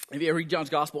 if you read John's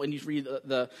Gospel and you read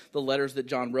the letters that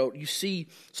John wrote, you see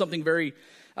something very,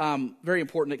 very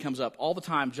important that comes up. All the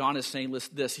time, John is saying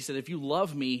this. He said, if you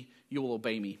love me, you will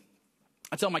obey me.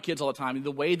 I tell my kids all the time,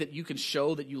 the way that you can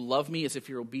show that you love me is if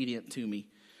you're obedient to me,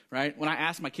 right? When I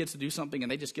ask my kids to do something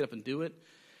and they just get up and do it,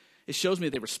 it shows me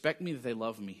that they respect me, that they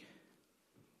love me.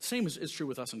 The same is true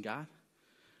with us and God.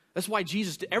 That's why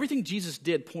everything Jesus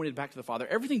did pointed back to the Father.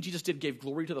 Everything Jesus did gave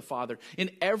glory to the Father in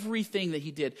everything that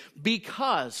he did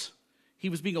because he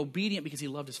was being obedient because he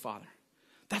loved his Father.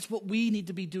 That's what we need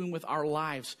to be doing with our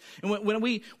lives. And when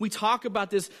we talk about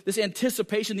this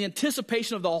anticipation, the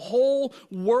anticipation of the whole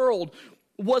world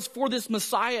was for this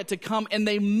Messiah to come, and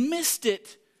they missed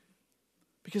it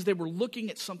because they were looking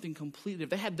at something completely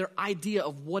different. They had their idea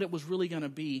of what it was really going to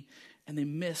be, and they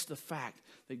missed the fact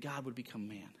that God would become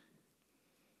man.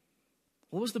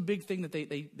 What was the big thing that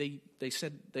they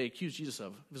said they accused Jesus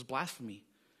of? It was blasphemy,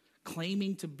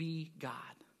 claiming to be God.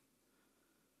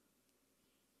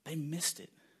 They missed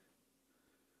it.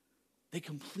 They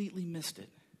completely missed it.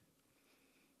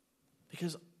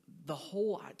 Because the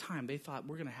whole time they thought,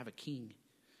 we're going to have a king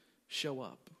show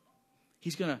up.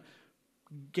 He's going to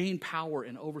gain power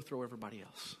and overthrow everybody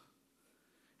else.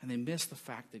 And they missed the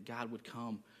fact that God would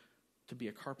come to be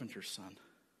a carpenter's son.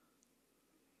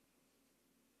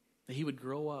 That he would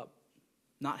grow up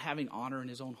not having honor in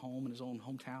his own home, in his own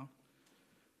hometown.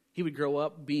 He would grow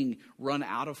up being run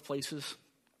out of places.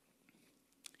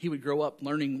 He would grow up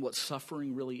learning what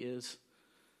suffering really is.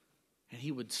 And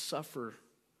he would suffer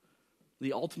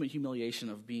the ultimate humiliation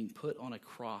of being put on a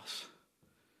cross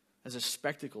as a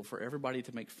spectacle for everybody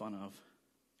to make fun of,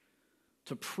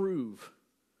 to prove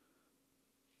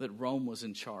that Rome was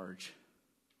in charge.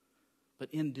 But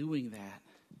in doing that,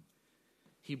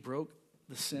 he broke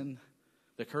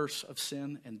the curse of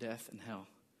sin and death and hell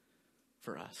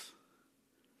for us.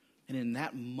 And in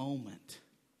that moment,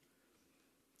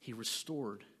 he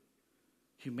restored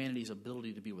humanity's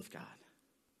ability to be with God.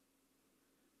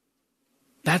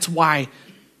 That's why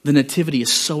the nativity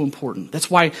is so important. That's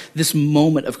why this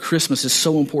moment of Christmas is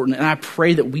so important. And I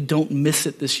pray that we don't miss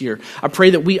it this year. I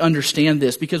pray that we understand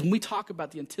this, because when we talk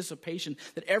about the anticipation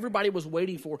that everybody was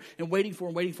waiting for,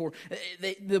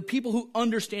 the people who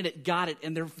understand it got it,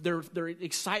 and their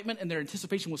excitement and their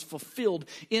anticipation was fulfilled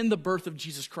in the birth of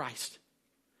Jesus Christ.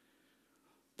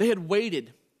 They had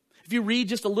waited. If you read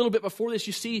just a little bit before this,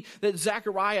 you see that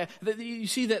Zechariah, you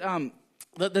see that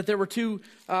there were two,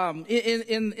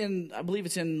 in I believe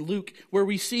it's in Luke, where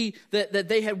we see that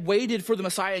they had waited for the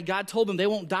Messiah, and God told them they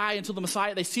won't die until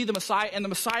they see the Messiah, and the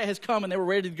Messiah has come, and they were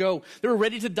ready to go. They were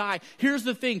ready to die. Here's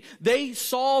the thing. They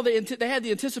had the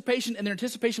anticipation, and their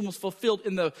anticipation was fulfilled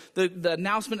in the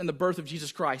announcement and the birth of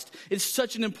Jesus Christ. It's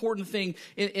such an important thing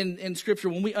in Scripture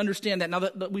when we understand that. Now,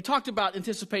 we talked about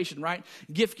anticipation, right?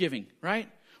 Gift giving, right?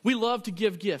 We love to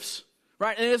give gifts.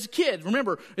 right? And as a kid,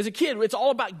 remember, as a kid, it's all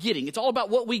about getting. It's all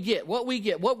about what we get.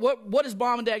 What is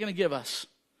mom and dad going to give us?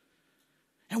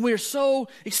 And we're so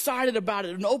excited about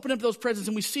it and open up those presents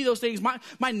and we see those things.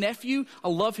 My nephew, I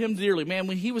love him dearly. Man,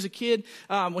 when he was a kid,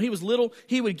 when he was little,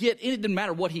 he would get, it didn't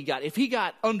matter what he got. If he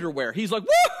got underwear, he's like,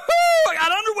 woohoo, I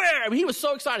got underwear. I mean, he was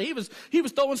so excited. He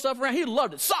was throwing stuff around. He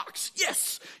loved it. Socks,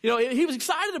 yes. He was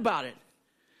excited about it.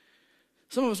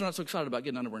 Some of us are not so excited about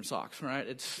getting underwear and socks, right?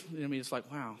 It's like,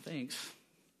 wow, thanks,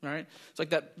 right? It's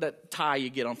like that tie you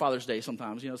get on Father's Day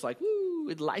sometimes. It's like, woo,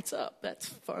 it lights up. That's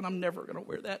fun. I'm never going to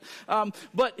wear that.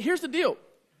 But here's the deal.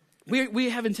 We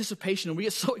have anticipation and we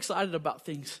get so excited about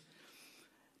things.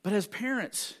 But as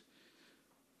parents,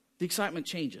 the excitement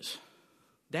changes.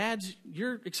 Dads,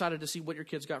 you're excited to see what your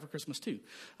kids got for Christmas too,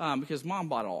 because mom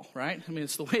bought all, right? I mean,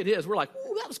 it's the way it is. We're like,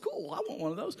 ooh, that was cool. I want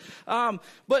one of those.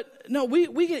 But no,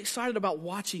 we get excited about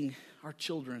watching our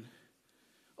children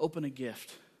open a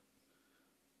gift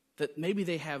that maybe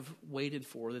they have waited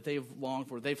for, that they've longed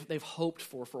for, they've hoped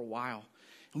for a while.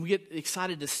 And we get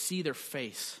excited to see their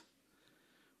face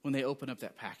when they open up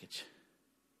that package.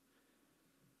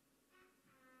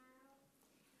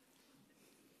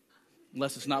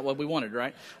 Unless it's not what we wanted,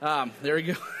 right? There we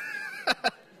go.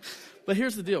 But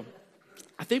here's the deal.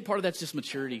 I think part of that's just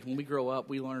maturity. When we grow up,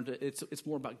 we learn it's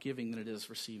more about giving than it is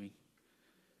receiving.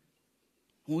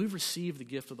 When we've received the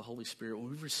gift of the Holy Spirit, when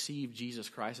we've received Jesus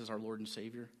Christ as our Lord and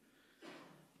Savior,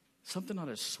 something ought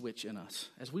to switch in us.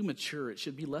 As we mature, it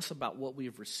should be less about what we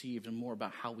have received and more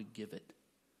about how we give it.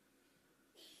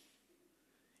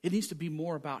 It needs to be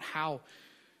more about how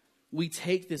we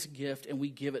take this gift and we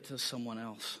give it to someone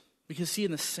else. Because see,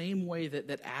 in the same way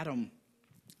that Adam,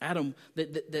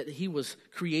 that he was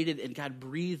created and God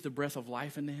breathed the breath of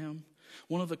life into him,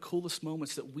 one of the coolest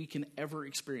moments that we can ever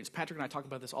experience. Patrick and I talk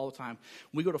about this all the time.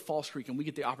 We go to Falls Creek and we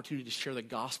get the opportunity to share the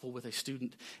gospel with a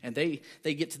student. And they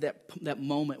get to that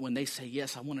moment when they say,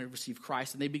 yes, I want to receive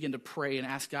Christ. And they begin to pray and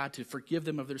ask God to forgive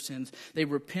them of their sins. They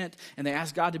repent and they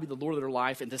ask God to be the Lord of their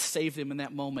life and to save them in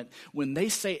that moment. When they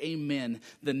say amen,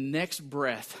 the next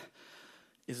breath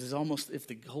is almost if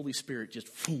the Holy Spirit just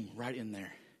boom, right in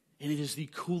there. And it is the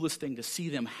coolest thing to see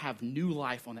them have new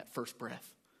life on that first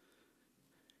breath.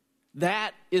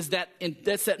 That's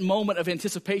that moment of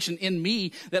anticipation in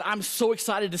me that I'm so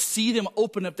excited to see them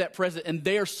open up that present, and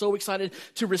they are so excited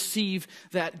to receive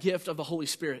that gift of the Holy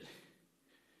Spirit.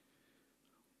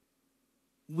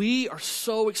 We are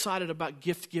so excited about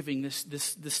gift giving this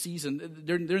season,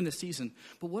 during this season.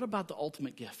 But what about the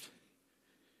ultimate gift?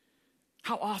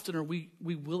 How often are we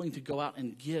willing to go out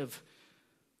and give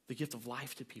the gift of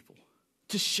life to people?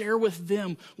 To share with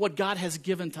them what God has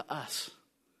given to us?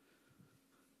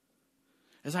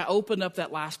 As I opened up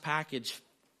that last package,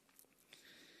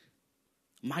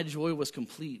 my joy was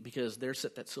complete because there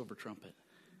sat that silver trumpet.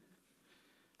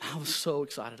 I was so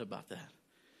excited about that.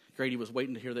 Grady was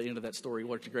waiting to hear the end of that story.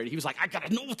 What did Grady? He was like, I got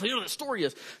to know what the end of that story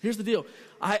is. Here's the deal.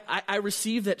 I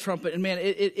received that trumpet, and man,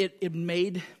 it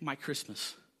made my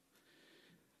Christmas.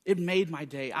 It made my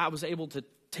day. I was able to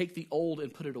take the old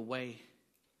and put it away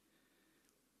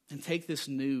and take this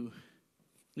new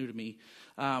to me,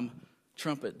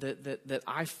 trumpet that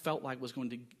I felt like was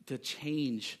going to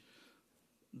change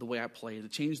the way I played, to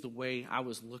change the way I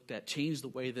was looked at, change the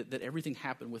way that everything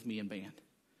happened with me in band.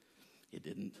 It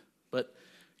didn't. But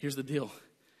here's the deal.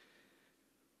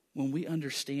 When we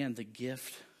understand the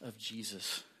gift of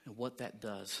Jesus and what that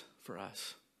does for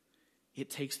us, it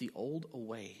takes the old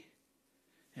away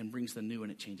and brings the new,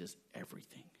 and it changes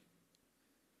everything.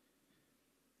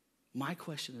 My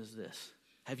question is this.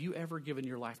 Have you ever given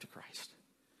your life to Christ?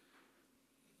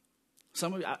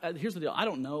 Some of you, here's the deal. I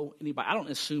don't know anybody. I don't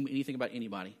assume anything about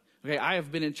anybody. Okay, I have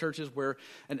been in churches where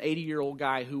an 80-year-old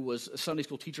guy who was a Sunday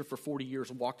school teacher for 40 years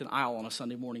walked an aisle on a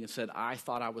Sunday morning and said, I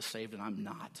thought I was saved and I'm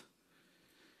not.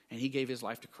 And he gave his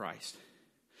life to Christ.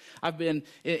 I've been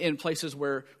in places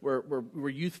where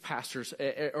youth pastors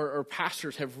or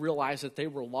pastors have realized that they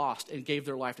were lost and gave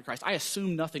their life to Christ. I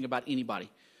assume nothing about anybody.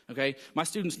 Okay, my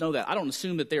students know that. I don't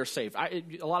assume that they are saved.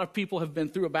 A lot of people have been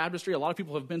through a baptistry. A lot of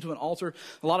people have been to an altar.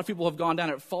 A lot of people have gone down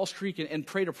at Falls Creek and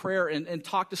prayed a prayer and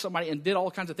talked to somebody and did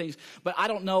all kinds of things. But I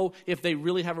don't know if they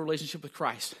really have a relationship with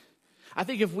Christ. I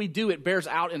think if we do, it bears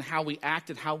out in how we act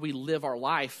and how we live our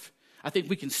life. I think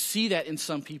we can see that in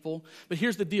some people. But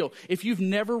here's the deal. If you've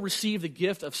never received the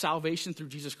gift of salvation through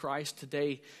Jesus Christ,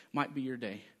 today might be your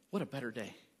day. What a better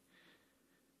day.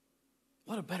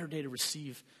 What a better day to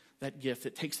receive that gift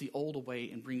that takes the old away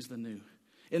and brings the new.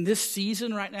 In this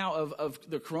season right now of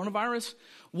the coronavirus,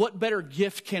 what better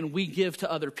gift can we give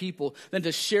to other people than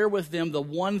to share with them the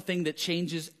one thing that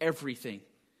changes everything?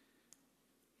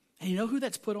 And you know who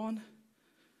that's put on?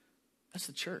 That's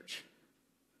the church.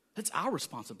 That's our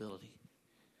responsibility.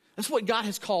 That's what God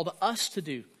has called us to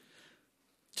do.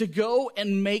 To go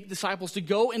and make disciples, to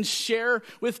go and share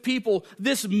with people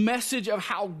this message of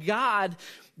how God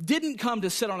didn't come to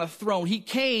sit on a throne. He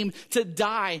came to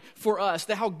die for us.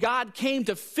 That how God came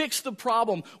to fix the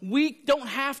problem. We don't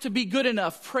have to be good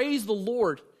enough. Praise the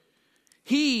Lord.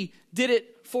 He did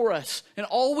it for us. And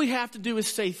all we have to do is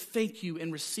say thank you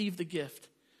and receive the gift.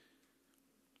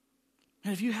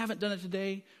 And if you haven't done it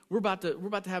today, we're about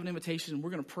to have an invitation and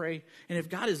we're going to pray. And if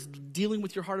God is dealing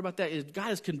with your heart about that, if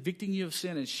God is convicting you of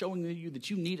sin and showing you that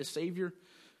you need a Savior,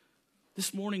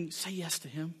 this morning, say yes to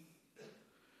Him.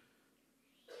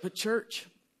 But church,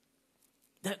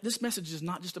 this message is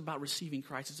not just about receiving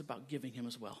Christ, it's about giving Him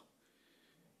as well.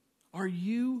 Are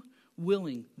you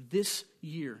willing this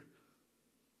year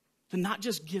to not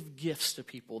just give gifts to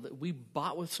people that we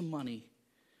bought with some money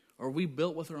or we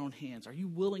built with our own hands? Are you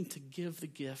willing to give the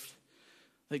gift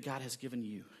that God has given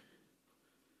you?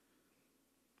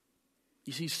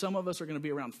 You see, some of us are going to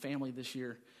be around family this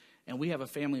year, and we have a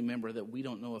family member that we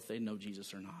don't know if they know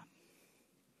Jesus or not.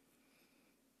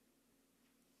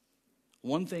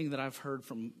 One thing that I've heard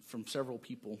from several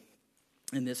people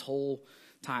in this whole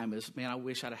time is, man, I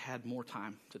wish I'd have had more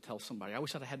time to tell somebody. I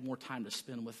wish I'd have had more time to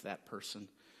spend with that person.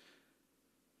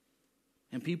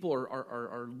 And people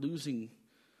are losing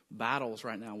battles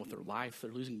right now with their life.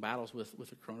 They're losing battles with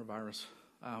the coronavirus.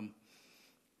 And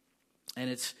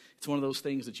it's one of those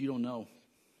things that you don't know.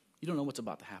 You don't know what's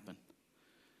about to happen.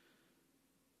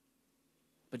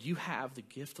 But you have the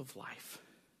gift of life.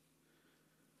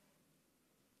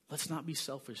 Let's not be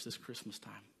selfish this Christmas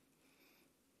time.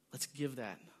 Let's give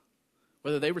that.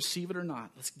 Whether they receive it or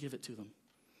not, let's give it to them.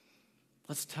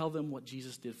 Let's tell them what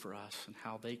Jesus did for us and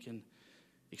how they can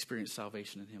experience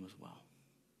salvation in Him as well.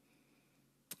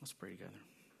 Let's pray together.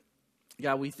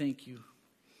 God, we thank you.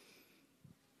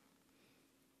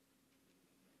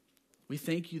 We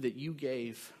thank you that you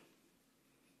gave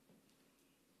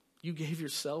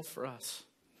yourself for us.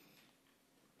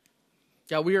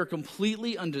 God, we are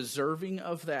completely undeserving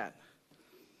of that.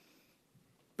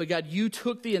 But God, you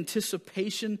took the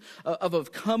anticipation of a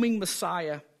coming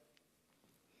Messiah,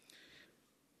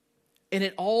 and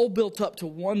it all built up to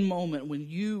one moment when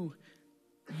you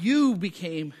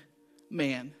became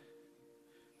man.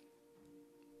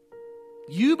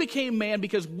 You became man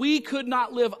because we could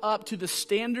not live up to the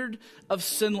standard of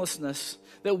sinlessness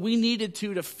that we needed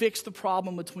to fix the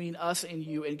problem between us and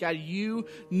you. And God, you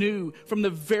knew from the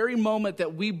very moment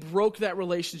that we broke that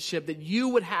relationship that you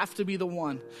would have to be the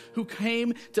one who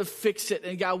came to fix it.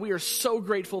 And God, we are so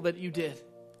grateful that you did.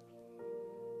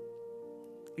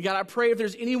 God, I pray if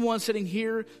there's anyone sitting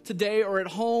here today or at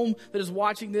home that is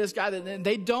watching this, God, that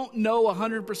they don't know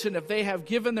 100% if they have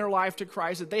given their life to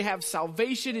Christ, that they have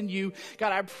salvation in you.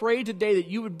 God, I pray today that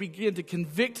you would begin to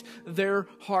convict their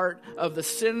heart of the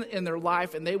sin in their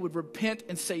life and they would repent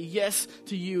and say yes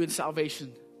to you in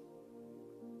salvation.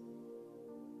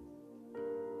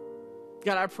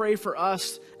 God, I pray for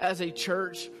us as a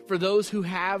church, for those who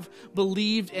have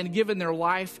believed and given their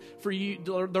life for you,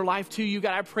 their life to you.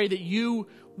 God, I pray that you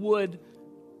would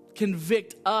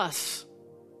convict us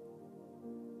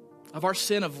of our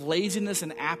sin of laziness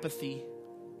and apathy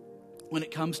when it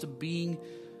comes to being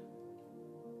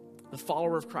the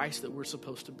follower of Christ that we're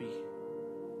supposed to be.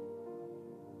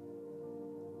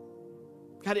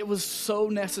 God, it was so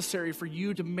necessary for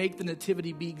you to make the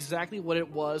nativity be exactly what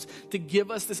it was, to give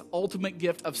us this ultimate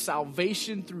gift of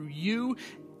salvation through you,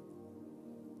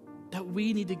 that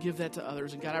we need to give that to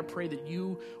others. And God, I pray that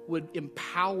you would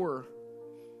empower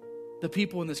the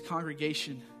people in this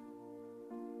congregation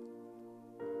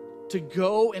to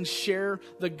go and share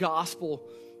the gospel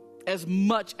as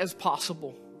much as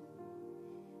possible.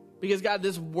 Because God,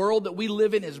 this world that we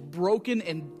live in is broken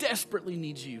and desperately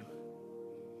needs you.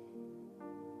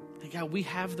 And God, we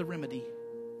have the remedy.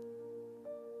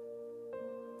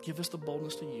 Give us the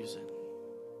boldness to use it.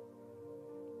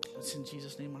 It's in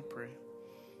Jesus' name I pray.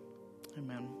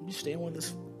 Amen. You stand with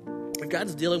us. If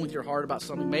God's dealing with your heart about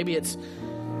something, maybe it's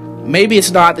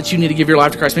not that you need to give your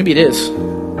life to Christ. Maybe it is.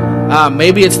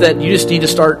 Maybe it's that you just need to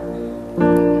start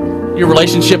your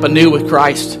relationship anew with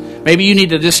Christ. Maybe you need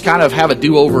to just kind of have a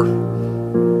do-over.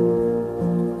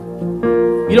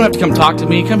 You don't have to come talk to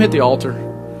me. Come hit the altar.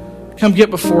 Come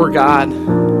get before God.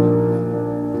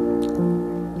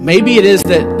 Maybe it is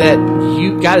that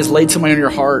God has laid somebody on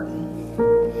your heart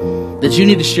that you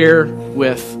need to share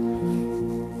with.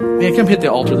 Man, come hit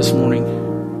the altar this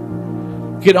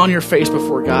morning. Get on your face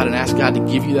before God and ask God to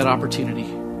give you that opportunity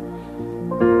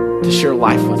to share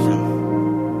life with Him.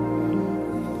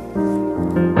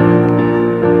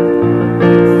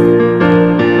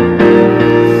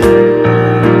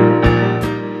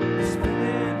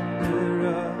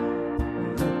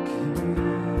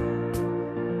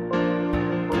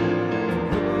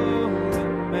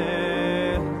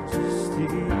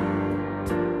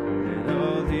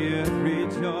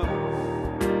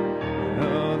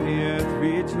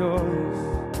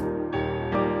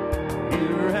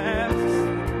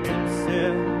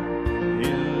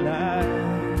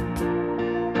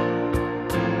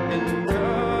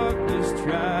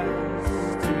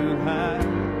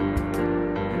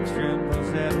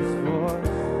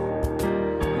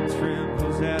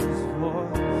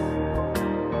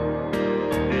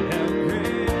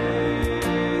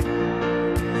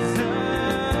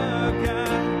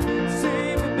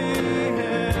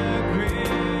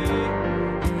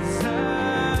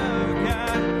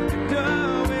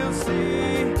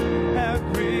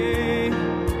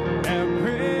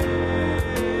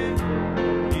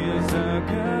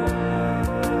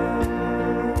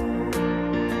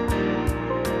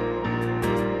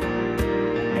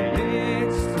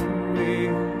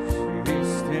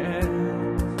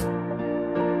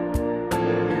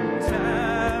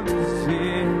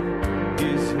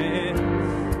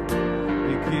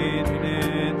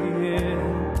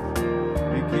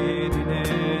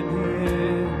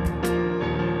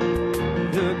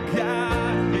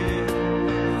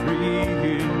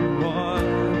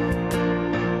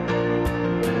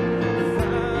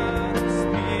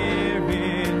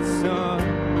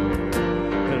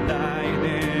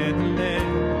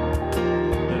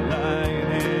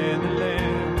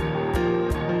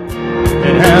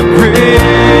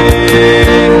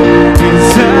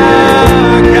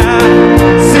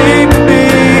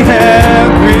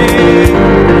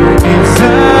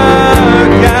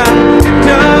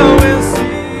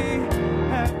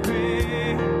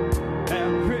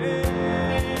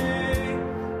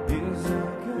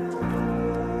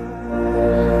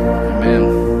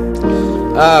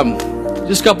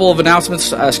 Just a couple of announcements.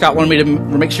 Scott wanted me to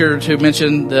make sure to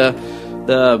mention the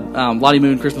Lottie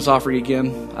Moon Christmas offering again.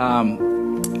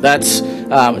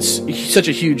 It's such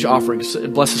a huge offering.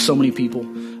 It blesses so many people.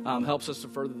 Helps us to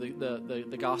further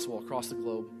the gospel across the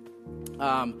globe.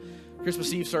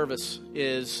 Christmas Eve service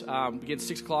begins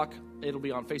 6 o'clock. It'll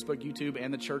be on Facebook, YouTube,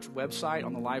 and the church website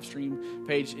on the live stream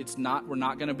page. We're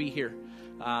not going to be here.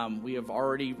 We have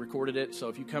already recorded it, so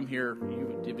if you come here,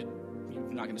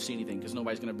 you're not going to see anything because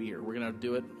nobody's going to be here. We're going to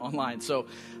do it online. So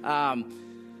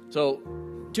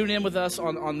tune in with us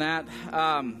on that.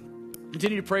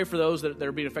 Continue to pray for those that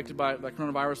are being affected by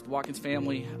coronavirus, the Watkins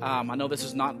family. I know this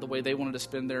is not the way they wanted to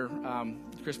spend their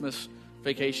Christmas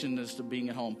vacation, is to being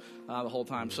at home the whole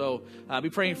time. So be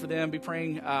praying for them. Be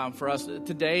praying for us.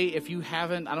 Today, if you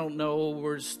haven't, I don't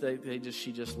know,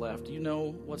 she just left. Do you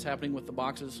know what's happening with the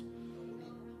boxes?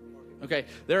 Okay,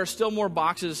 there are still more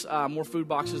boxes, more food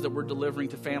boxes that we're delivering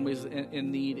to families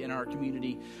in need in our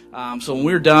community. So when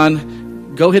we're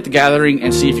done, go hit the gathering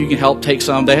and see if you can help take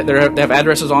some. They have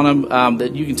addresses on them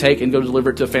that you can take and go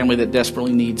deliver it to a family that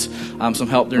desperately needs some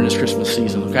help during this Christmas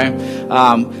season. Okay,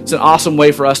 it's an awesome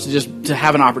way for us to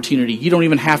have an opportunity. You don't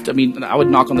even have to. I mean, I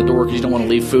would knock on the door because you don't want to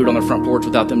leave food on the front porch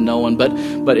without them knowing. But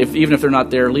even if they're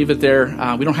not there, leave it there.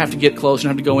 We don't have to get close. You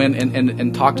don't have to go in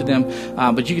and talk to them.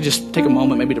 But you can just take a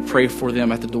moment maybe to pray for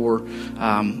them at the door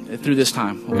through this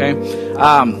time. Okay.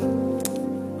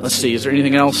 Let's see. Is there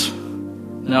anything else?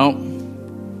 No.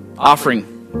 Offering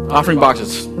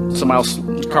boxes. Somebody else,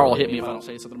 Carl will hit me if I don't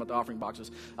say something about the offering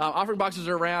boxes. Offering boxes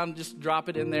are around. Just drop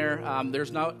it in there.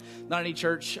 There's not any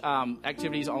church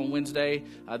activities on Wednesday.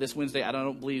 This Wednesday, I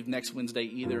don't believe next Wednesday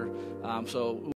either. So